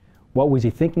image? What was he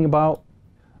thinking about?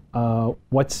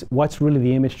 What's really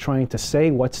the image trying to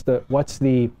say? What's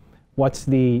the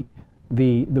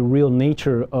the real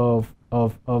nature of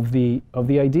the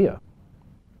idea.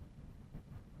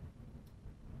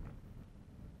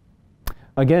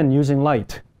 Again, using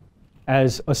light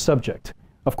as a subject.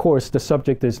 Of course, the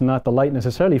subject is not the light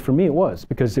necessarily. For me, it was,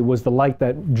 because it was the light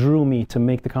that drew me to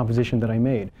make the composition that I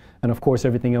made. And of course,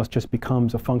 everything else just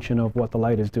becomes a function of what the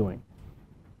light is doing.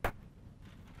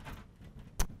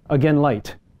 Again,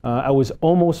 light. I was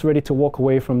almost ready to walk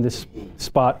away from this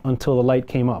spot until the light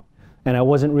came up. And I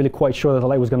wasn't really quite sure that the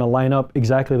light was going to line up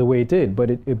exactly the way it did, but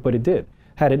it did.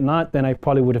 Had it not, then I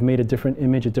probably would have made a different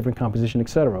image, a different composition,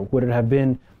 etc. Would it have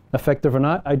been effective or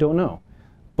not? I don't know.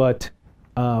 But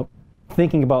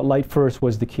thinking about light first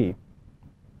was the key.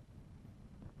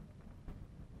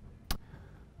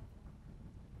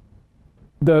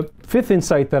 The fifth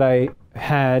insight that I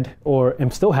had, or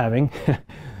am still having,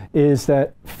 is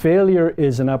that failure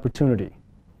is an opportunity,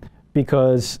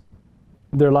 because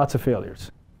there are lots of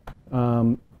failures.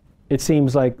 It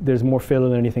seems like there's more failure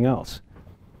than anything else.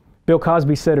 Bill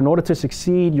Cosby said, in order to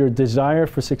succeed, your desire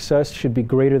for success should be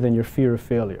greater than your fear of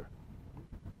failure.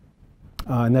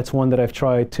 And that's one that I've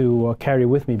tried to carry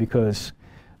with me, because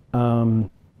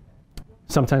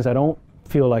sometimes I don't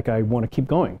feel like I want to keep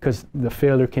going, because the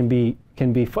failure can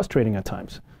be frustrating at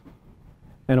times.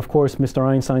 And of course, Mr.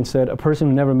 Einstein said, a person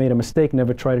who never made a mistake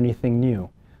never tried anything new.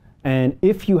 And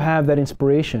if you have that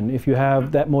inspiration, if you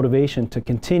have that motivation to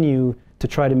continue to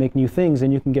try to make new things,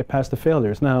 then you can get past the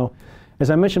failures. Now, as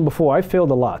I mentioned before, I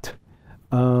failed a lot.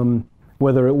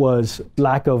 Whether it was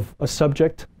lack of a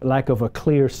subject, lack of a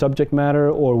clear subject matter,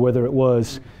 or whether it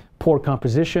was poor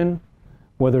composition,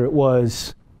 whether it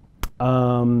was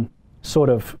sort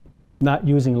of not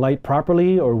using light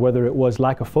properly, or whether it was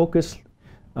lack of focus,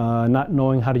 not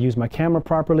knowing how to use my camera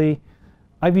properly.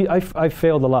 I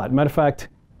failed a lot. Matter of fact,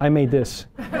 I made this.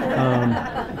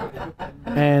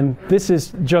 And this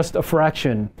is just a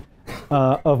fraction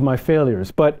of my failures.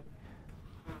 But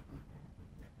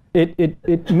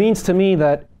it means to me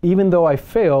that even though I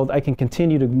failed, I can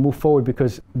continue to move forward,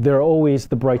 because there are always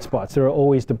the bright spots. There are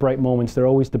always the bright moments. There are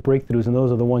always the breakthroughs. And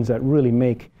those are the ones that really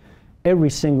make every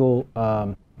single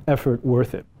effort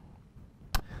worth it.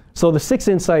 So the sixth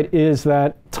insight is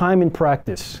that time and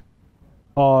practice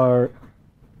are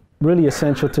really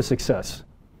essential to success.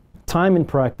 Time and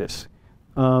practice.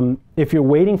 If you're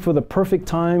waiting for the perfect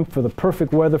time, for the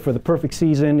perfect weather, for the perfect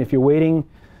season, if you're waiting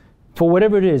for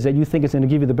whatever it is that you think is going to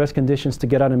give you the best conditions to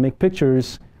get out and make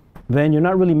pictures, then you're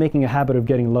not really making a habit of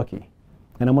getting lucky.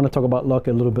 And I'm going to talk about luck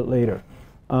a little bit later.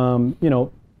 You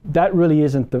know, that really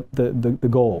isn't the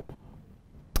goal.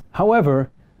 However,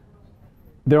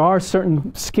 there are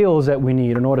certain skills that we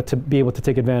need in order to be able to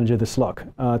take advantage of this luck.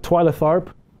 Twyla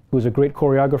Tharp, who's a great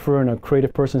choreographer and a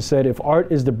creative person, said, if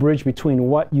art is the bridge between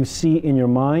what you see in your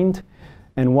mind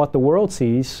and what the world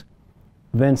sees,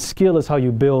 then skill is how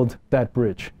you build that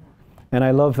bridge. And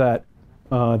I love that,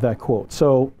 that quote.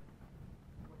 So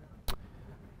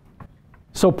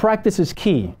practice is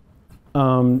key,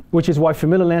 which is why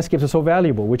familiar landscapes are so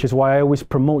valuable, which is why I always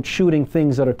promote shooting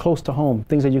things that are close to home,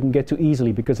 things that you can get to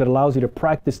easily, because it allows you to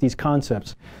practice these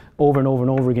concepts over and over and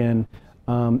over again,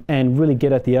 and really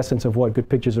get at the essence of what good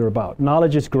pictures are about.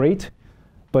 Knowledge is great,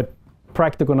 but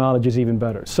practical knowledge is even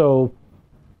better. So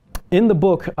in the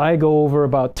book, I go over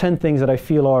about 10 things that I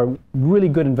feel are really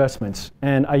good investments.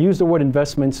 And I use the word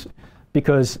investments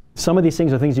because some of these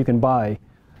things are things you can buy,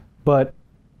 but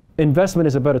investment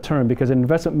is a better term, because an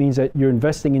investment means that you're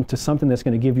investing into something that's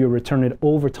going to give you a return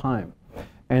over time.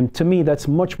 And to me, that's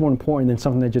much more important than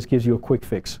something that just gives you a quick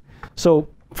fix. So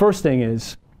first thing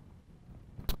is,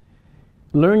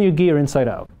 learn your gear inside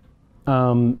out.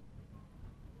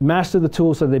 Master the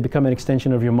tools so they become an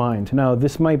extension of your mind. Now,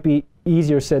 this might be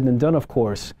easier said than done, of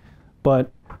course,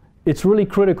 but it's really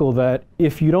critical that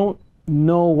if you don't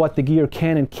know what the gear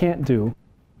can and can't do,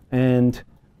 and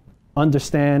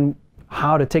understand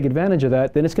how to take advantage of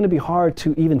that, then it's going to be hard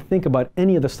to even think about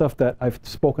any of the stuff that I've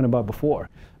spoken about before,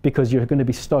 because you're going to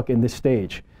be stuck in this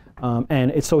stage. And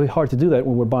it's so hard to do that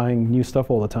when we're buying new stuff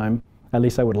all the time. At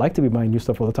least I would like to be buying new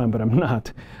stuff all the time, but I'm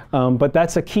not. But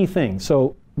that's a key thing.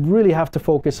 So really have to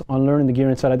focus on learning the gear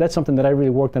inside out. That's something that I really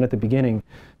worked on at the beginning,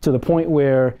 to the point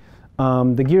where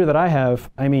the gear that I have,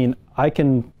 I mean, I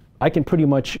can pretty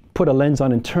much put a lens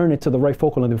on and turn it to the right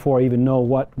focal length before I even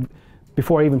know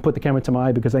before I even put the camera to my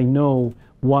eye, because I know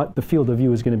what the field of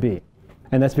view is going to be.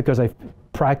 And that's because I've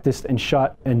practiced and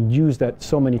shot and used that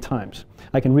so many times.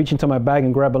 I can reach into my bag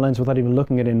and grab a lens without even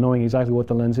looking at it and knowing exactly what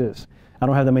the lens is. I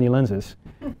don't have that many lenses,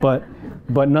 but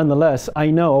nonetheless,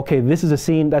 I know, okay, this is a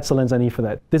scene, that's the lens I need for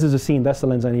that. This is a scene, that's the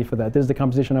lens I need for that. This is the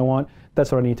composition I want,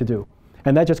 that's what I need to do.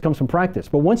 And that just comes from practice.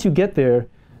 But once you get there,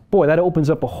 boy, that opens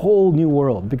up a whole new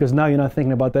world, because now you're not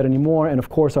thinking about that anymore. And of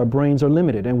course, our brains are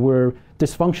limited and we're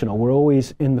dysfunctional. We're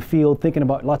always in the field thinking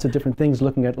about lots of different things,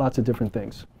 looking at lots of different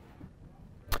things.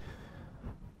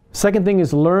 Second thing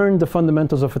is learn the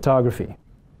fundamentals of photography.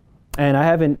 And I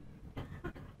haven't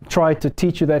tried to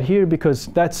teach you that here because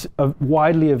that's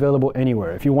widely available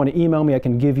anywhere. If you want to email me, I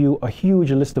can give you a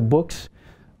huge list of books,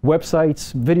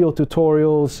 websites, video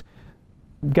tutorials,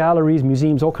 galleries,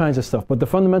 museums, all kinds of stuff. But the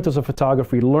fundamentals of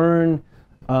photography, learn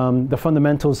the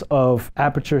fundamentals of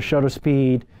aperture, shutter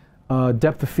speed,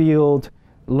 depth of field,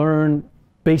 learn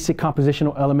basic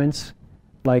compositional elements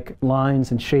like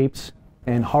lines and shapes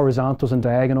and horizontals and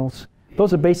diagonals.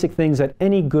 Those are basic things that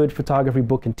any good photography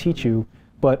book can teach you.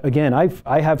 But again,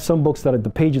 I have some books that the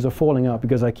pages are falling out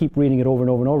because I keep reading it over and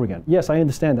over and over again. Yes, I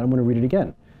understand that. I'm going to read it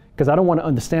again because I don't want to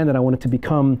understand it. I want it to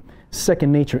become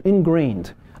second nature,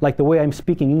 ingrained, like the way I'm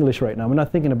speaking English right now. I'm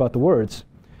not thinking about the words.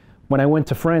 When I went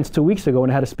to France 2 weeks ago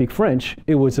and I had to speak French,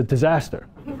 it was a disaster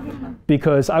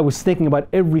because I was thinking about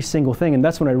every single thing. And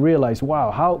that's when I realized, wow,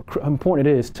 how important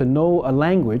it is to know a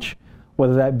language,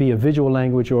 whether that be a visual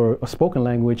language or a spoken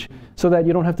language, so that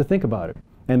you don't have to think about it.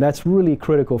 And that's really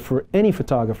critical for any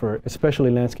photographer,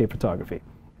 especially landscape photography.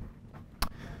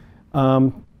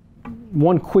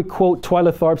 One quick quote,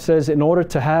 Twyla Tharp says, in order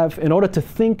to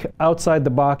think outside the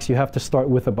box, you have to start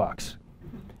with a box.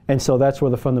 And so that's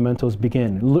where the fundamentals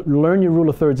begin. Learn your rule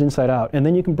of thirds inside out, and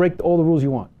then you can break all the rules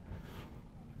you want.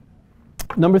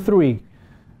 Number 3,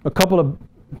 a couple of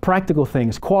practical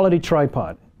things. Quality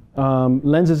tripod,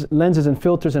 lenses and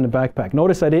filters in a backpack.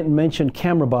 Notice I didn't mention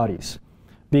camera bodies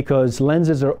because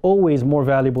lenses are always more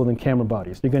valuable than camera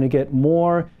bodies. You're going to get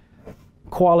more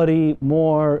quality,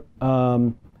 more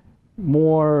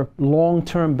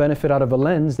long-term benefit out of a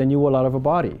lens than you will out of a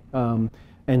body.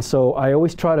 And so I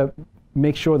always try to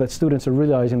make sure that students are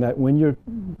realizing that when you're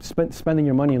spending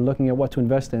your money and looking at what to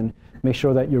invest in, make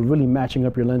sure that you're really matching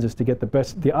up your lenses to get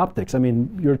the optics. I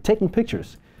mean, you're taking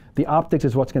pictures. The optics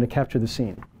is what's going to capture the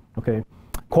scene. Okay.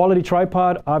 Quality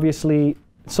tripod, obviously,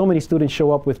 so many students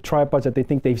show up with tripods that they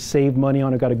think they've saved money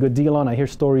on or got a good deal on. I hear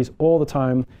stories all the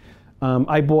time. I'm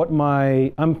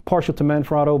partial to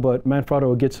Manfrotto, but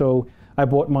Manfrotto Agitzo, I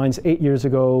bought mine 8 years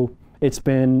ago. It's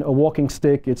been a walking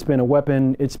stick, it's been a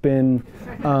weapon, it's been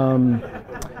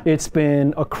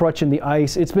a crutch in the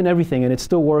ice, it's been everything, and it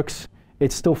still works,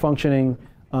 it's still functioning.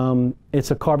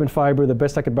 It's a carbon fiber, the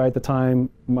best I could buy at the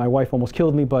time. My wife almost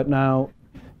killed me, but now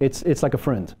it's like a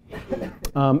friend.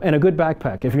 And a good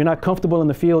backpack. If you're not comfortable in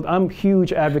the field, I'm a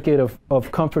huge advocate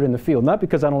of comfort in the field, not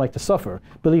because I don't like to suffer.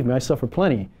 Believe me, I suffer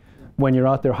plenty when you're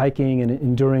out there hiking and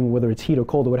enduring whether it's heat or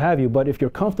cold or what have you. But if you're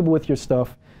comfortable with your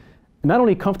stuff, not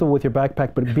only comfortable with your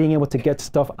backpack, but being able to get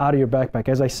stuff out of your backpack.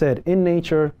 As I said, in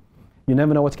nature, you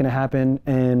never know what's going to happen.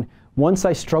 And once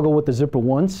I struggle with the zipper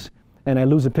once, and I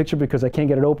lose a picture because I can't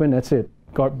get it open, that's it.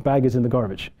 Bag is in the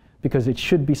garbage. Because it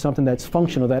should be something that's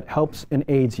functional, that helps and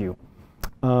aids you.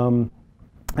 And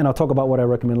I'll talk about what I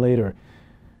recommend later.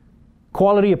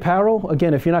 Quality apparel,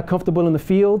 again, if you're not comfortable in the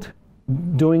field,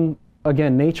 doing,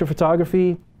 again, nature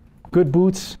photography, good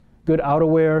boots, good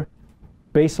outerwear,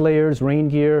 base layers, rain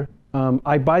gear.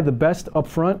 I buy the best up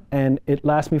front and it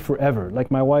lasts me forever. Like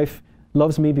my wife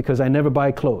loves me because I never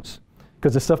buy clothes.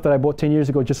 Because the stuff that I bought 10 years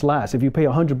ago just lasts. If you pay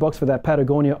 $100 for that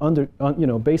Patagonia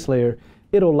base layer,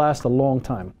 it'll last a long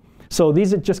time. So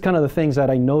these are just kind of the things that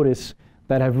I notice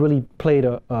that have really played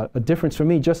a difference for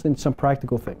me just in some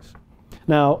practical things.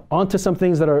 Now, on to some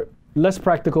things that are less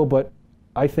practical, but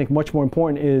I think much more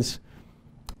important is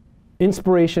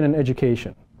inspiration and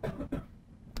education.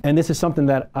 And this is something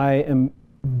that I am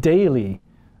daily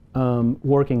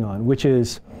working on, which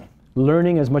is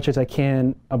learning as much as I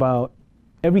can about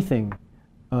everything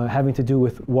having to do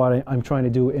with what I'm trying to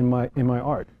do in my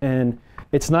art. And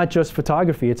it's not just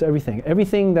photography, it's everything.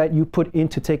 Everything that you put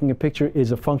into taking a picture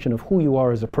is a function of who you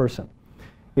are as a person.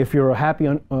 If you're a happy,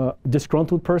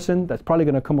 disgruntled person, that's probably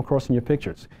going to come across in your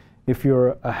pictures. If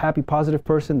you're a happy, positive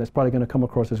person, that's probably going to come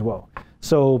across as well.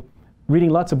 So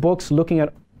reading lots of books, looking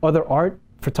at other art,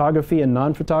 photography and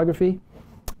non-photography,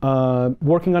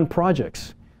 working on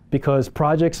projects, because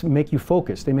projects make you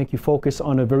focus. They make you focus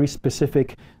on a very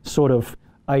specific sort of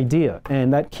idea,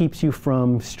 and that keeps you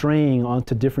from straying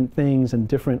onto different things and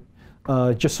different,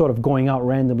 just sort of going out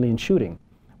randomly and shooting,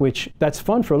 which that's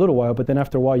fun for a little while, but then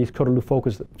after a while you totally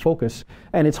focus,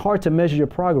 and it's hard to measure your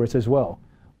progress as well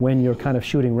when you're kind of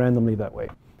shooting randomly that way.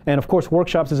 And of course,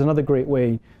 workshops is another great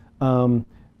way,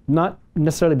 not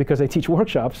necessarily because I teach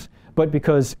workshops, but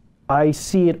because I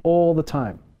see it all the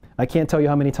time. I can't tell you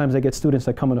how many times I get students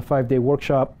that come on a 5-day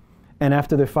workshop And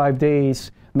after their 5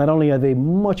 days, not only are they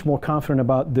much more confident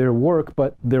about their work,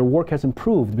 but their work has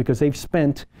improved because they've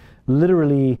spent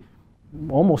literally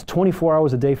almost 24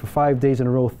 hours a day for 5 days in a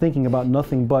row thinking about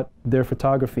nothing but their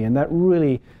photography. And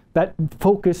that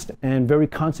focused and very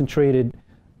concentrated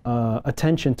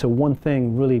attention to one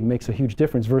thing really makes a huge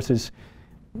difference versus,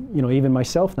 even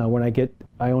myself now, when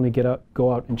I only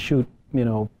go out and shoot,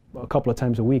 a couple of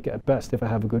times a week at best if I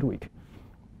have a good week.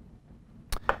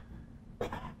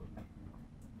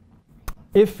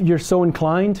 If you're so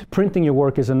inclined, printing your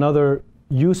work is another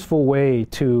useful way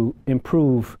to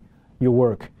improve your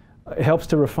work. It helps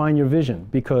to refine your vision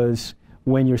because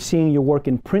when you're seeing your work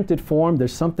in printed form,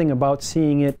 there's something about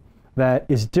seeing it that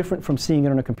is different from seeing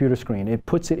it on a computer screen. It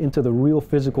puts it into the real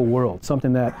physical world,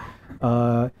 something that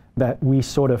that we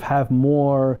sort of have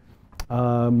more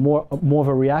of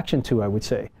a reaction to, I would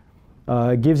say.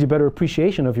 It gives you better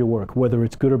appreciation of your work, whether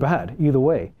it's good or bad, either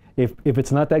way. If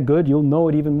it's not that good, you'll know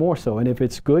it even more so. And if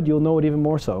it's good, you'll know it even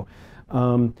more so.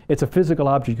 It's a physical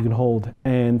object you can hold.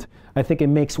 And I think it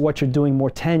makes what you're doing more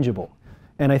tangible.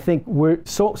 And I think we're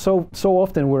so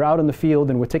often we're out in the field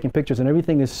and we're taking pictures and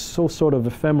everything is so sort of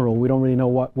ephemeral. We don't really know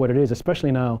what it is,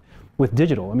 especially now with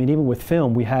digital. I mean, even with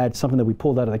film, we had something that we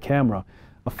pulled out of the camera,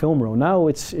 a film roll. Now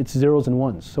it's zeros and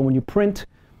ones. So when you print,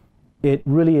 it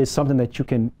really is something that you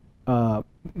can,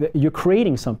 you're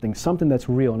creating something that's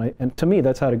real. And to me,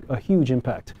 that's had a huge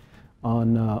impact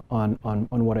on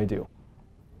what I do.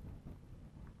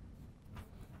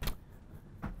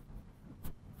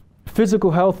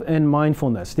 Physical health and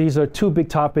mindfulness. These are two big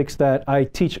topics that I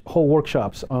teach whole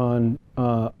workshops on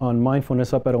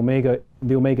mindfulness up at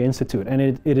the Omega Institute. And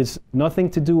it is nothing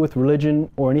to do with religion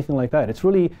or anything like that. It's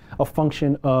really a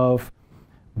function of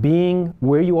being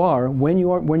where you are when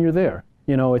you're there.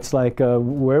 It's like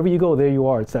wherever you go, there you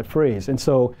are. It's that phrase. And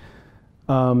so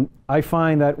I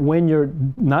find that when you're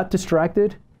not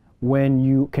distracted, when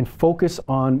you can focus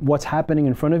on what's happening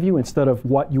in front of you instead of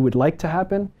what you would like to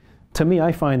happen, to me,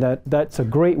 I find that that's a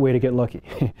great way to get lucky.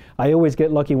 I always get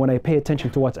lucky when I pay attention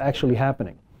to what's actually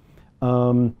happening.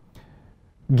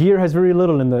 Gear has very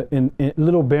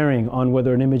little bearing on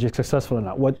whether an image is successful or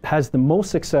not. What has the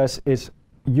most success is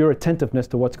your attentiveness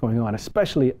to what's going on,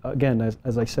 especially, again,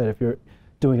 as I said, if you're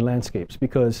doing landscapes,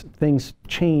 because things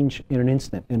change in an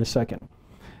instant, in a second.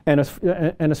 And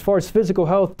as far as physical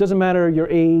health, doesn't matter your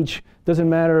age, doesn't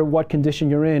matter what condition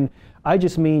you're in. I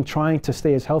just mean trying to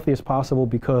stay as healthy as possible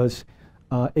because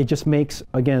it just makes,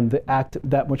 again, the act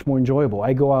that much more enjoyable.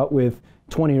 I go out with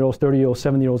 20-year-olds, 30-year-olds,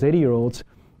 70-year-olds, 80-year-olds,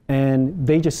 and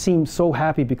they just seem so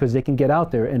happy because they can get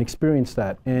out there and experience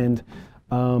that. And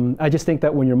I just think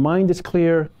that when your mind is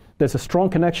clear, there's a strong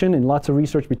connection and lots of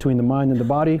research between the mind and the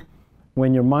body.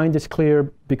 When your mind is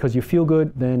clear because you feel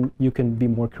good, then you can be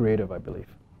more creative, I believe.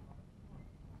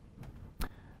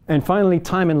 And finally,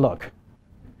 time and luck.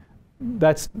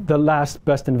 That's the last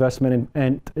best investment,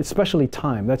 and especially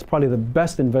time. That's probably the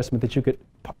best investment that you could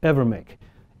ever make.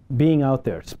 Being out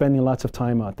there, spending lots of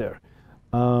time out there.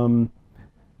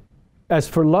 As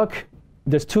for luck,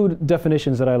 there's two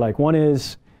definitions that I like. One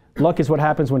is, luck is what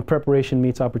happens when preparation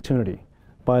meets opportunity,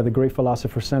 by the great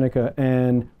philosopher Seneca.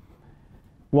 And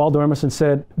Waldo Emerson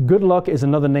said, good luck is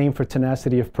another name for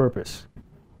tenacity of purpose.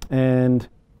 And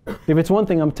if it's one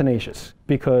thing, I'm tenacious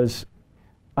because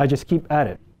I just keep at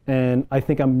it. And I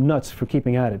think I'm nuts for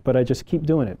keeping at it, but I just keep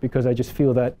doing it because I just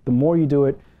feel that the more you do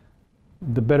it,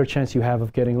 the better chance you have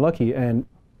of getting lucky. And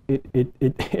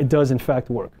it does, in fact,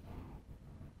 work.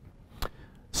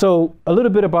 So a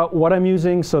little bit about what I'm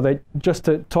using, so that just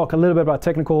to talk a little bit about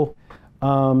technical.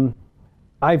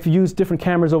 I've used different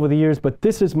cameras over the years, but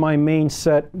this is my main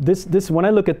set. When I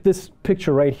look at this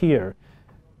picture right here,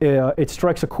 it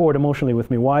strikes a chord emotionally with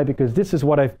me. Why? Because this is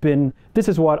what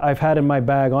I've had in my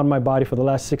bag, on my body for the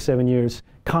last 6-7 years,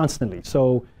 constantly.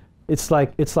 So it's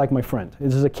like my friend.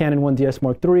 This is a Canon 1DS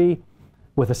Mark III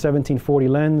with a 1740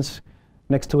 lens.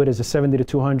 Next to it is a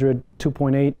 70-200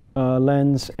 2.8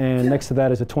 lens, and next to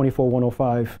that is a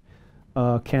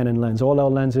 24-105 Canon lens. All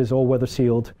L lenses, all weather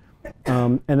sealed.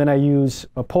 And then I use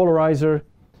a polarizer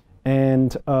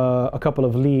and a couple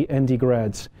of Lee ND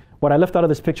grads. What I left out of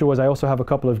this picture was I also have a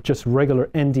couple of just regular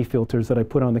ND filters that I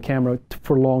put on the camera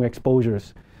for long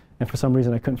exposures. And for some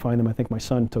reason I couldn't find them. I think my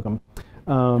son took them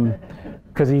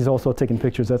because he's also taking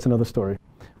pictures. That's another story.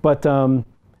 But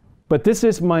this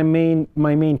is my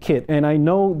main kit, and I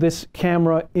know this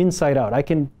camera inside out. I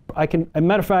can. As a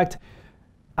matter of fact,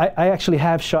 I actually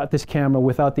have shot this camera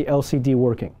without the LCD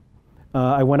working.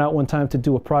 I went out one time to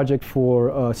do a project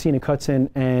for Scenic Hudson,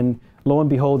 and lo and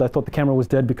behold, I thought the camera was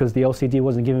dead because the LCD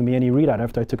wasn't giving me any readout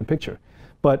after I took a picture.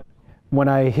 But when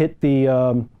I hit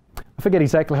the I forget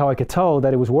exactly how I could tell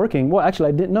that it was working. Well, actually,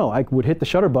 I didn't know. I would hit the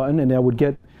shutter button, and I would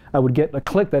get a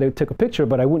click that it took a picture,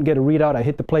 but I wouldn't get a readout. I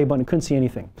hit the play button, couldn't see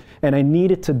anything. And I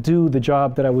needed to do the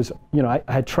job that I was, I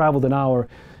had traveled an hour.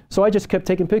 So I just kept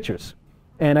taking pictures.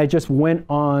 And I just went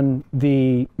on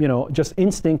the, just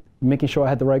instinct, making sure I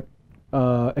had the right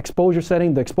exposure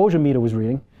setting. The exposure meter was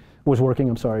working,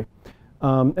 I'm sorry.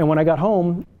 And when I got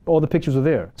home, all the pictures were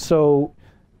there. So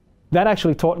that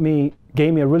actually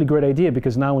gave me a really great idea,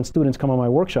 because now when students come on my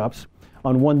workshops,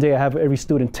 on one day I have every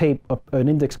student tape an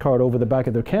index card over the back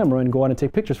of their camera and go out and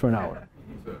take pictures for an hour.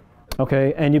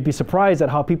 Okay, and you'd be surprised at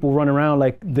how people run around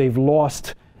like they've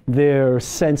lost their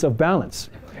sense of balance,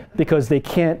 because they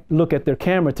can't look at their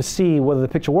camera to see whether the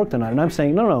picture worked or not. And I'm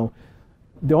saying, no.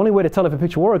 The only way to tell if a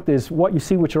picture worked is what you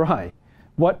see with your eye,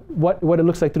 what it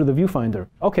looks like through the viewfinder.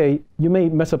 Okay, you may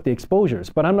mess up the exposures,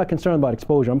 but I'm not concerned about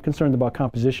exposure. I'm concerned about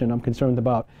composition. I'm concerned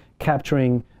about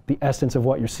capturing the essence of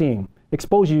what you're seeing.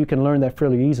 Exposure, you can learn that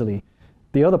fairly easily.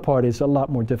 The other part is a lot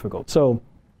more difficult. So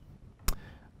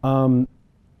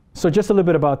just a little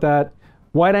bit about that.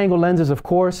 Wide-angle lenses, of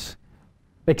course,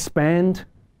 expand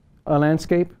a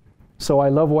landscape. So I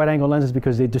love wide-angle lenses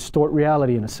because they distort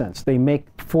reality in a sense. They make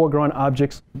foreground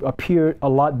objects appear a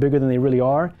lot bigger than they really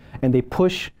are, and they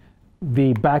push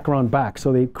the background back.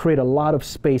 So they create a lot of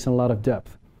space and a lot of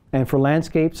depth. And for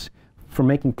landscapes, for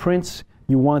making prints,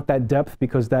 you want that depth,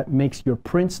 because that makes your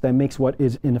prints, that makes what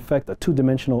is in effect a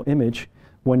two-dimensional image,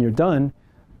 when you're done,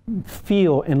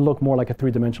 feel and look more like a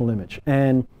three-dimensional image.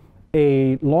 And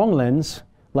a long lens,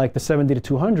 like the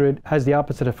 70-200, has the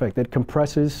opposite effect. It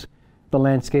compresses the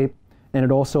landscape, and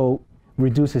it also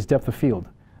reduces depth of field.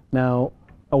 Now,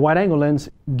 a wide-angle lens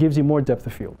gives you more depth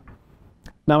of field.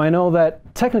 Now, I know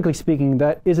that, technically speaking,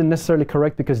 that isn't necessarily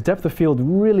correct, because depth of field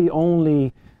really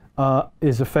only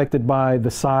is affected by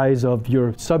the size of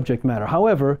your subject matter.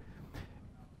 However,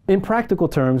 in practical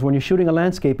terms, when you're shooting a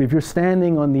landscape, if you're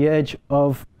standing on the edge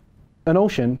of an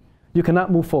ocean, you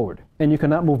cannot move forward, and you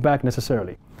cannot move back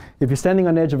necessarily. If you're standing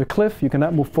on the edge of a cliff, you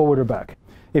cannot move forward or back.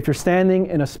 If you're standing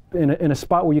in a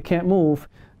spot where you can't move,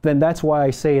 then that's why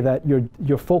I say that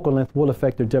your focal length will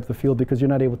affect your depth of field, because you're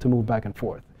not able to move back and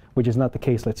forth, which is not the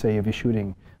case, let's say, if you're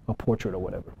shooting a portrait or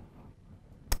whatever.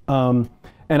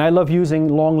 And I love using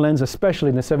long lens, especially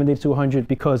in the 70-200,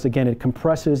 because again, it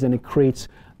compresses and it creates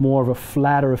more of a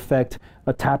flatter effect,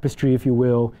 a tapestry, if you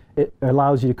will. It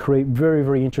allows you to create very,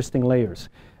 very interesting layers.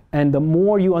 And the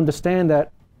more you understand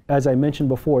that, as I mentioned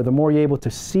before, the more you're able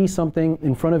to see something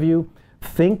in front of you,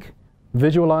 think,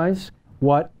 visualize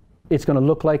what it's going to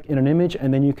look like in an image,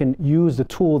 and then you can use the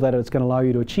tool that it's going to allow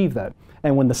you to achieve that.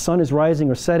 And when the sun is rising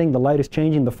or setting, the light is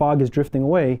changing, the fog is drifting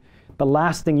away, the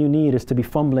last thing you need is to be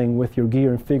fumbling with your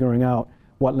gear and figuring out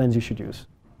what lens you should use.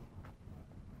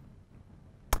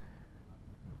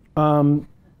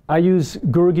 I use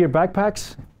Guru Gear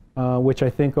backpacks, which I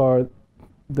think are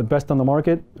the best on the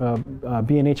market.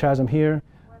 B&H has them here.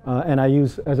 And I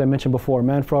use, as I mentioned before,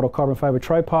 Manfrotto carbon fiber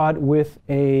tripod with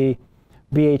a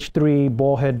BH3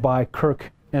 ball head by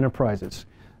Kirk Enterprises.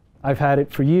 I've had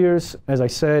it for years. As I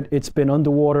said, it's been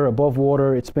underwater, above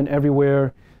water, it's been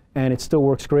everywhere, and it still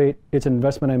works great. It's an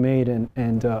investment I made, and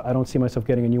I don't see myself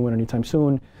getting a new one anytime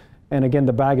soon. And again,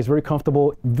 the bag is very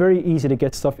comfortable, very easy to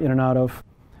get stuff in and out of.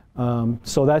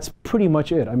 So that's pretty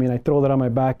much it. I mean, I throw that on my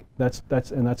back,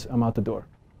 I'm out the door.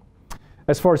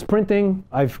 As far as printing,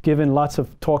 I've given lots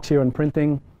of talks here on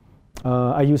printing.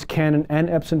 I use Canon and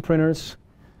Epson printers.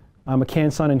 I'm a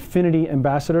Canson Infinity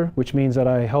ambassador, which means that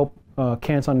I help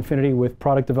Canson Infinity with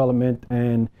product development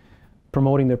and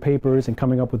promoting their papers and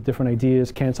coming up with different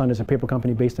ideas. Canson is a paper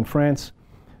company based in France.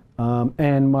 I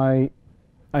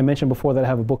mentioned before that I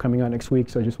have a book coming out next week,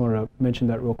 so I just wanted to mention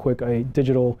that real quick, a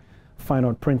digital fine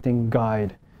art printing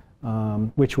guide,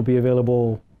 which will be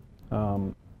available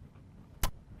in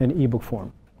ebook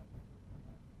form.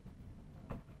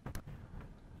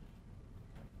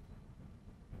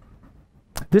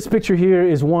 This picture here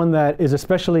is one that is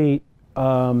especially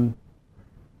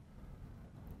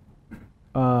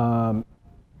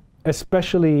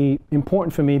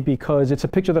important for me, because it's a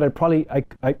picture that I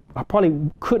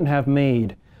probably couldn't have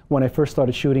made when I first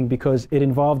started shooting, because it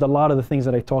involved a lot of the things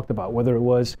that I talked about, whether it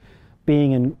was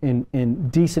being in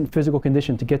decent physical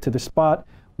condition to get to the spot,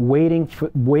 waiting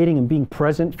and being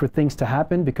present for things to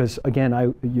happen, because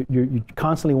again, you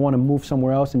constantly want to move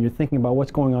somewhere else and you're thinking about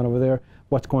what's going on over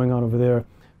there,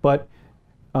 But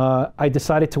I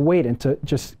decided to wait and to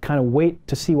just kind of wait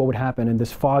to see what would happen, and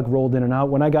this fog rolled in and out.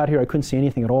 When I got here, I couldn't see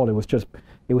anything at all. It was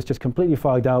just completely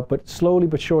fogged out, but slowly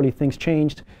but surely things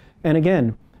changed. And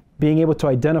again, being able to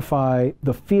identify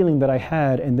the feeling that I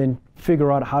had and then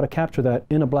figure out how to capture that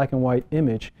in a black and white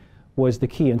image was the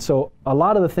key. And so a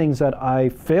lot of the things that I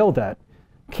failed at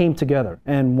came together.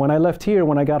 And when I left here,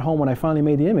 when I got home, when I finally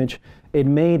made the image, it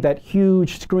made that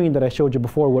huge screen that I showed you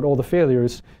before with all the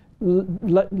failures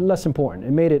less important.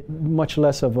 It made it much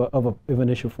less of an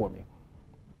issue for me.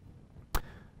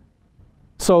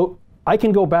 So I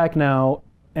can go back now,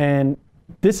 and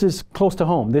this is close to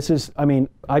home. This is, I mean,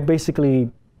 I basically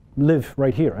live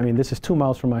right here. I mean, this is 2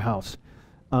 miles from my house.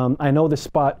 I know this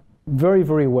spot very,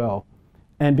 very well.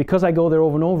 And because I go there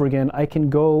over and over again, I can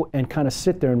go and kind of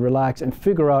sit there and relax and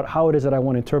figure out how it is that I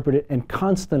want to interpret it, and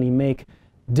constantly make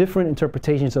different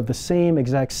interpretations of the same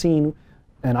exact scene,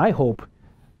 and I hope,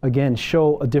 again,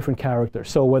 show a different character.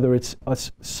 So whether it's a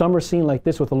summer scene like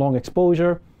this with a long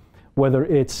exposure, whether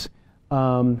it's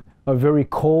a very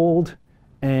cold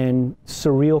and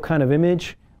surreal kind of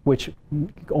image, which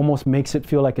almost makes it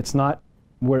feel like it's not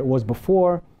where it was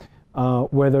before,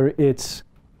 whether it's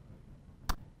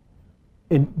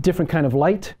in different kind of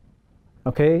light,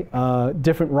 okay,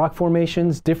 different rock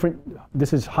formations,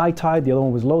 this is high tide, the other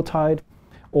one was low tide,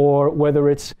 or whether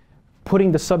it's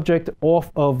putting the subject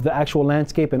off of the actual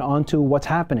landscape and onto what's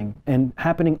happening, and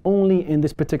happening only in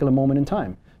this particular moment in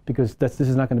time, because this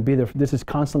is not going to be there. This is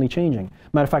constantly changing.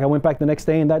 Matter of fact, I went back the next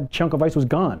day and that chunk of ice was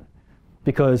gone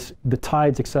because the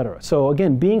tides, etc. So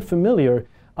again, being familiar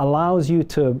allows you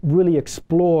to really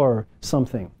explore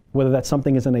something, whether that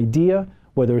something is an idea,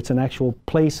 whether it's an actual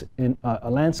place in a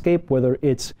landscape, whether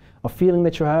it's a feeling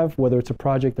that you have, whether it's a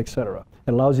project, etc.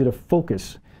 It allows you to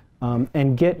focus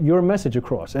and get your message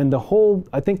across. And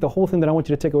I think the whole thing that I want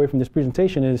you to take away from this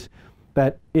presentation is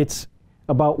that it's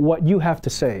about what you have to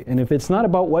say. And if it's not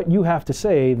about what you have to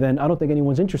say, then I don't think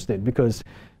anyone's interested, because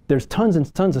there's tons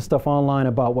and tons of stuff online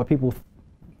about what people,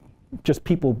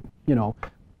 you know,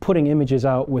 putting images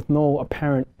out with no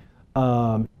apparent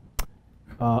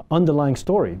underlying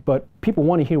story. But people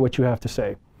want to hear what you have to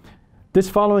say. This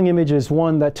following image is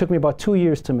one that took me about 2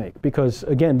 years to make, because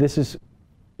again, this is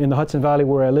in the Hudson Valley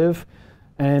where I live.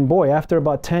 And boy, after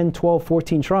about 10, 12,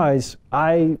 14 tries,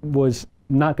 I was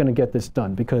not going to get this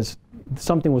done because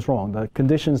something was wrong. The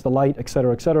conditions, the light, et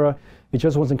cetera, it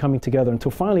just wasn't coming together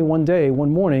until finally one day,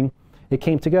 one morning, it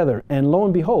came together. And lo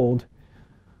and behold,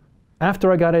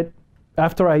 after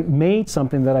I made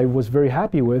something that I was very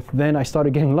happy with, then I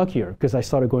started getting luckier because I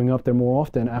started going up there more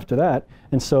often after that.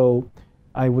 And so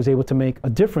I was able to make a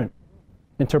different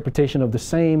interpretation of the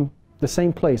same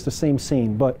place, the same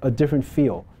scene, but a different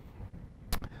feel.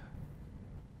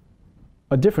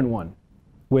 A different one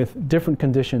with different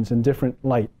conditions and different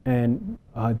light and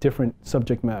different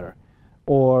subject matter.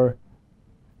 Or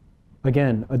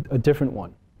again, a different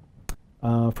one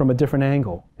from a different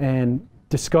angle, and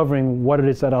discovering what it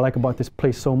is that I like about this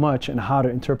place so much and how to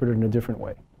interpret it in a different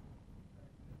way.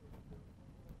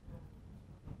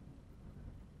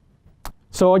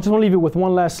 So I just want to leave you with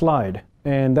one last slide,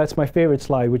 and that's my favorite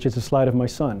slide, which is the slide of my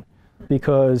son,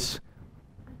 because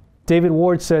David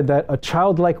Ward said that a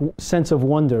childlike sense of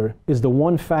wonder is the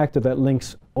one factor that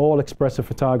links all expressive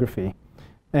photography.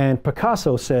 And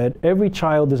Picasso said, every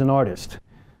child is an artist.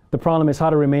 The problem is how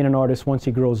to remain an artist once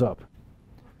he grows up.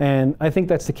 And I think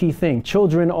that's the key thing.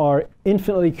 Children are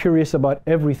infinitely curious about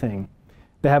everything.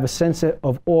 They have a sense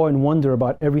of awe and wonder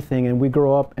about everything, and we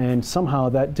grow up and somehow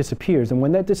that disappears. And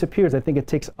when that disappears, I think it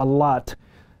takes a lot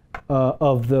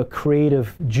of the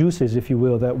creative juices, if you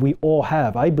will, that we all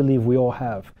have, I believe we all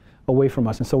have, away from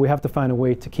us. And so we have to find a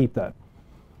way to keep that.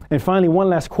 And finally, one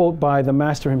last quote by the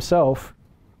master himself.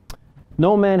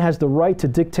 No man has the right to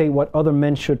dictate what other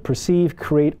men should perceive,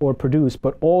 create, or produce,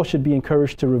 but all should be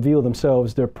encouraged to reveal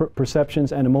themselves, their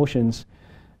perceptions and emotions,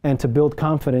 and to build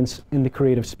confidence in the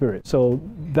creative spirit. So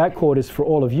that quote is for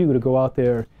all of you to go out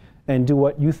there and do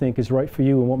what you think is right for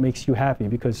you and what makes you happy,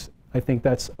 because I think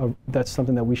that's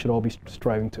something that we should all be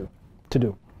striving to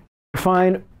do.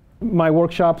 Find my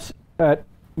workshops at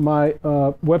my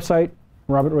website,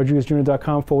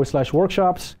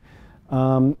 robertrodriguezjr.com/workshops.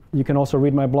 You can also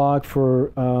read my blog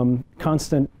for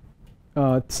constant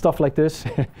stuff like this.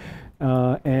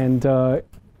 And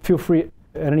feel free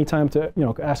at any time to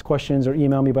ask questions or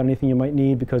email me about anything you might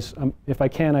need, because if I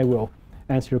can, I will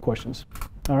answer your questions.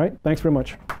 All right, thanks very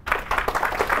much.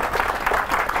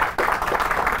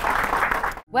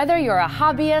 Whether you're a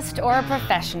hobbyist or a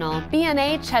professional,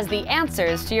 B&H has the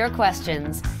answers to your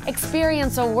questions.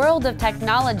 Experience a world of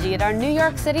technology at our New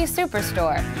York City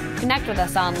Superstore. Connect with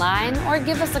us online or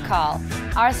give us a call.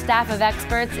 Our staff of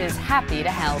experts is happy to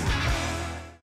help.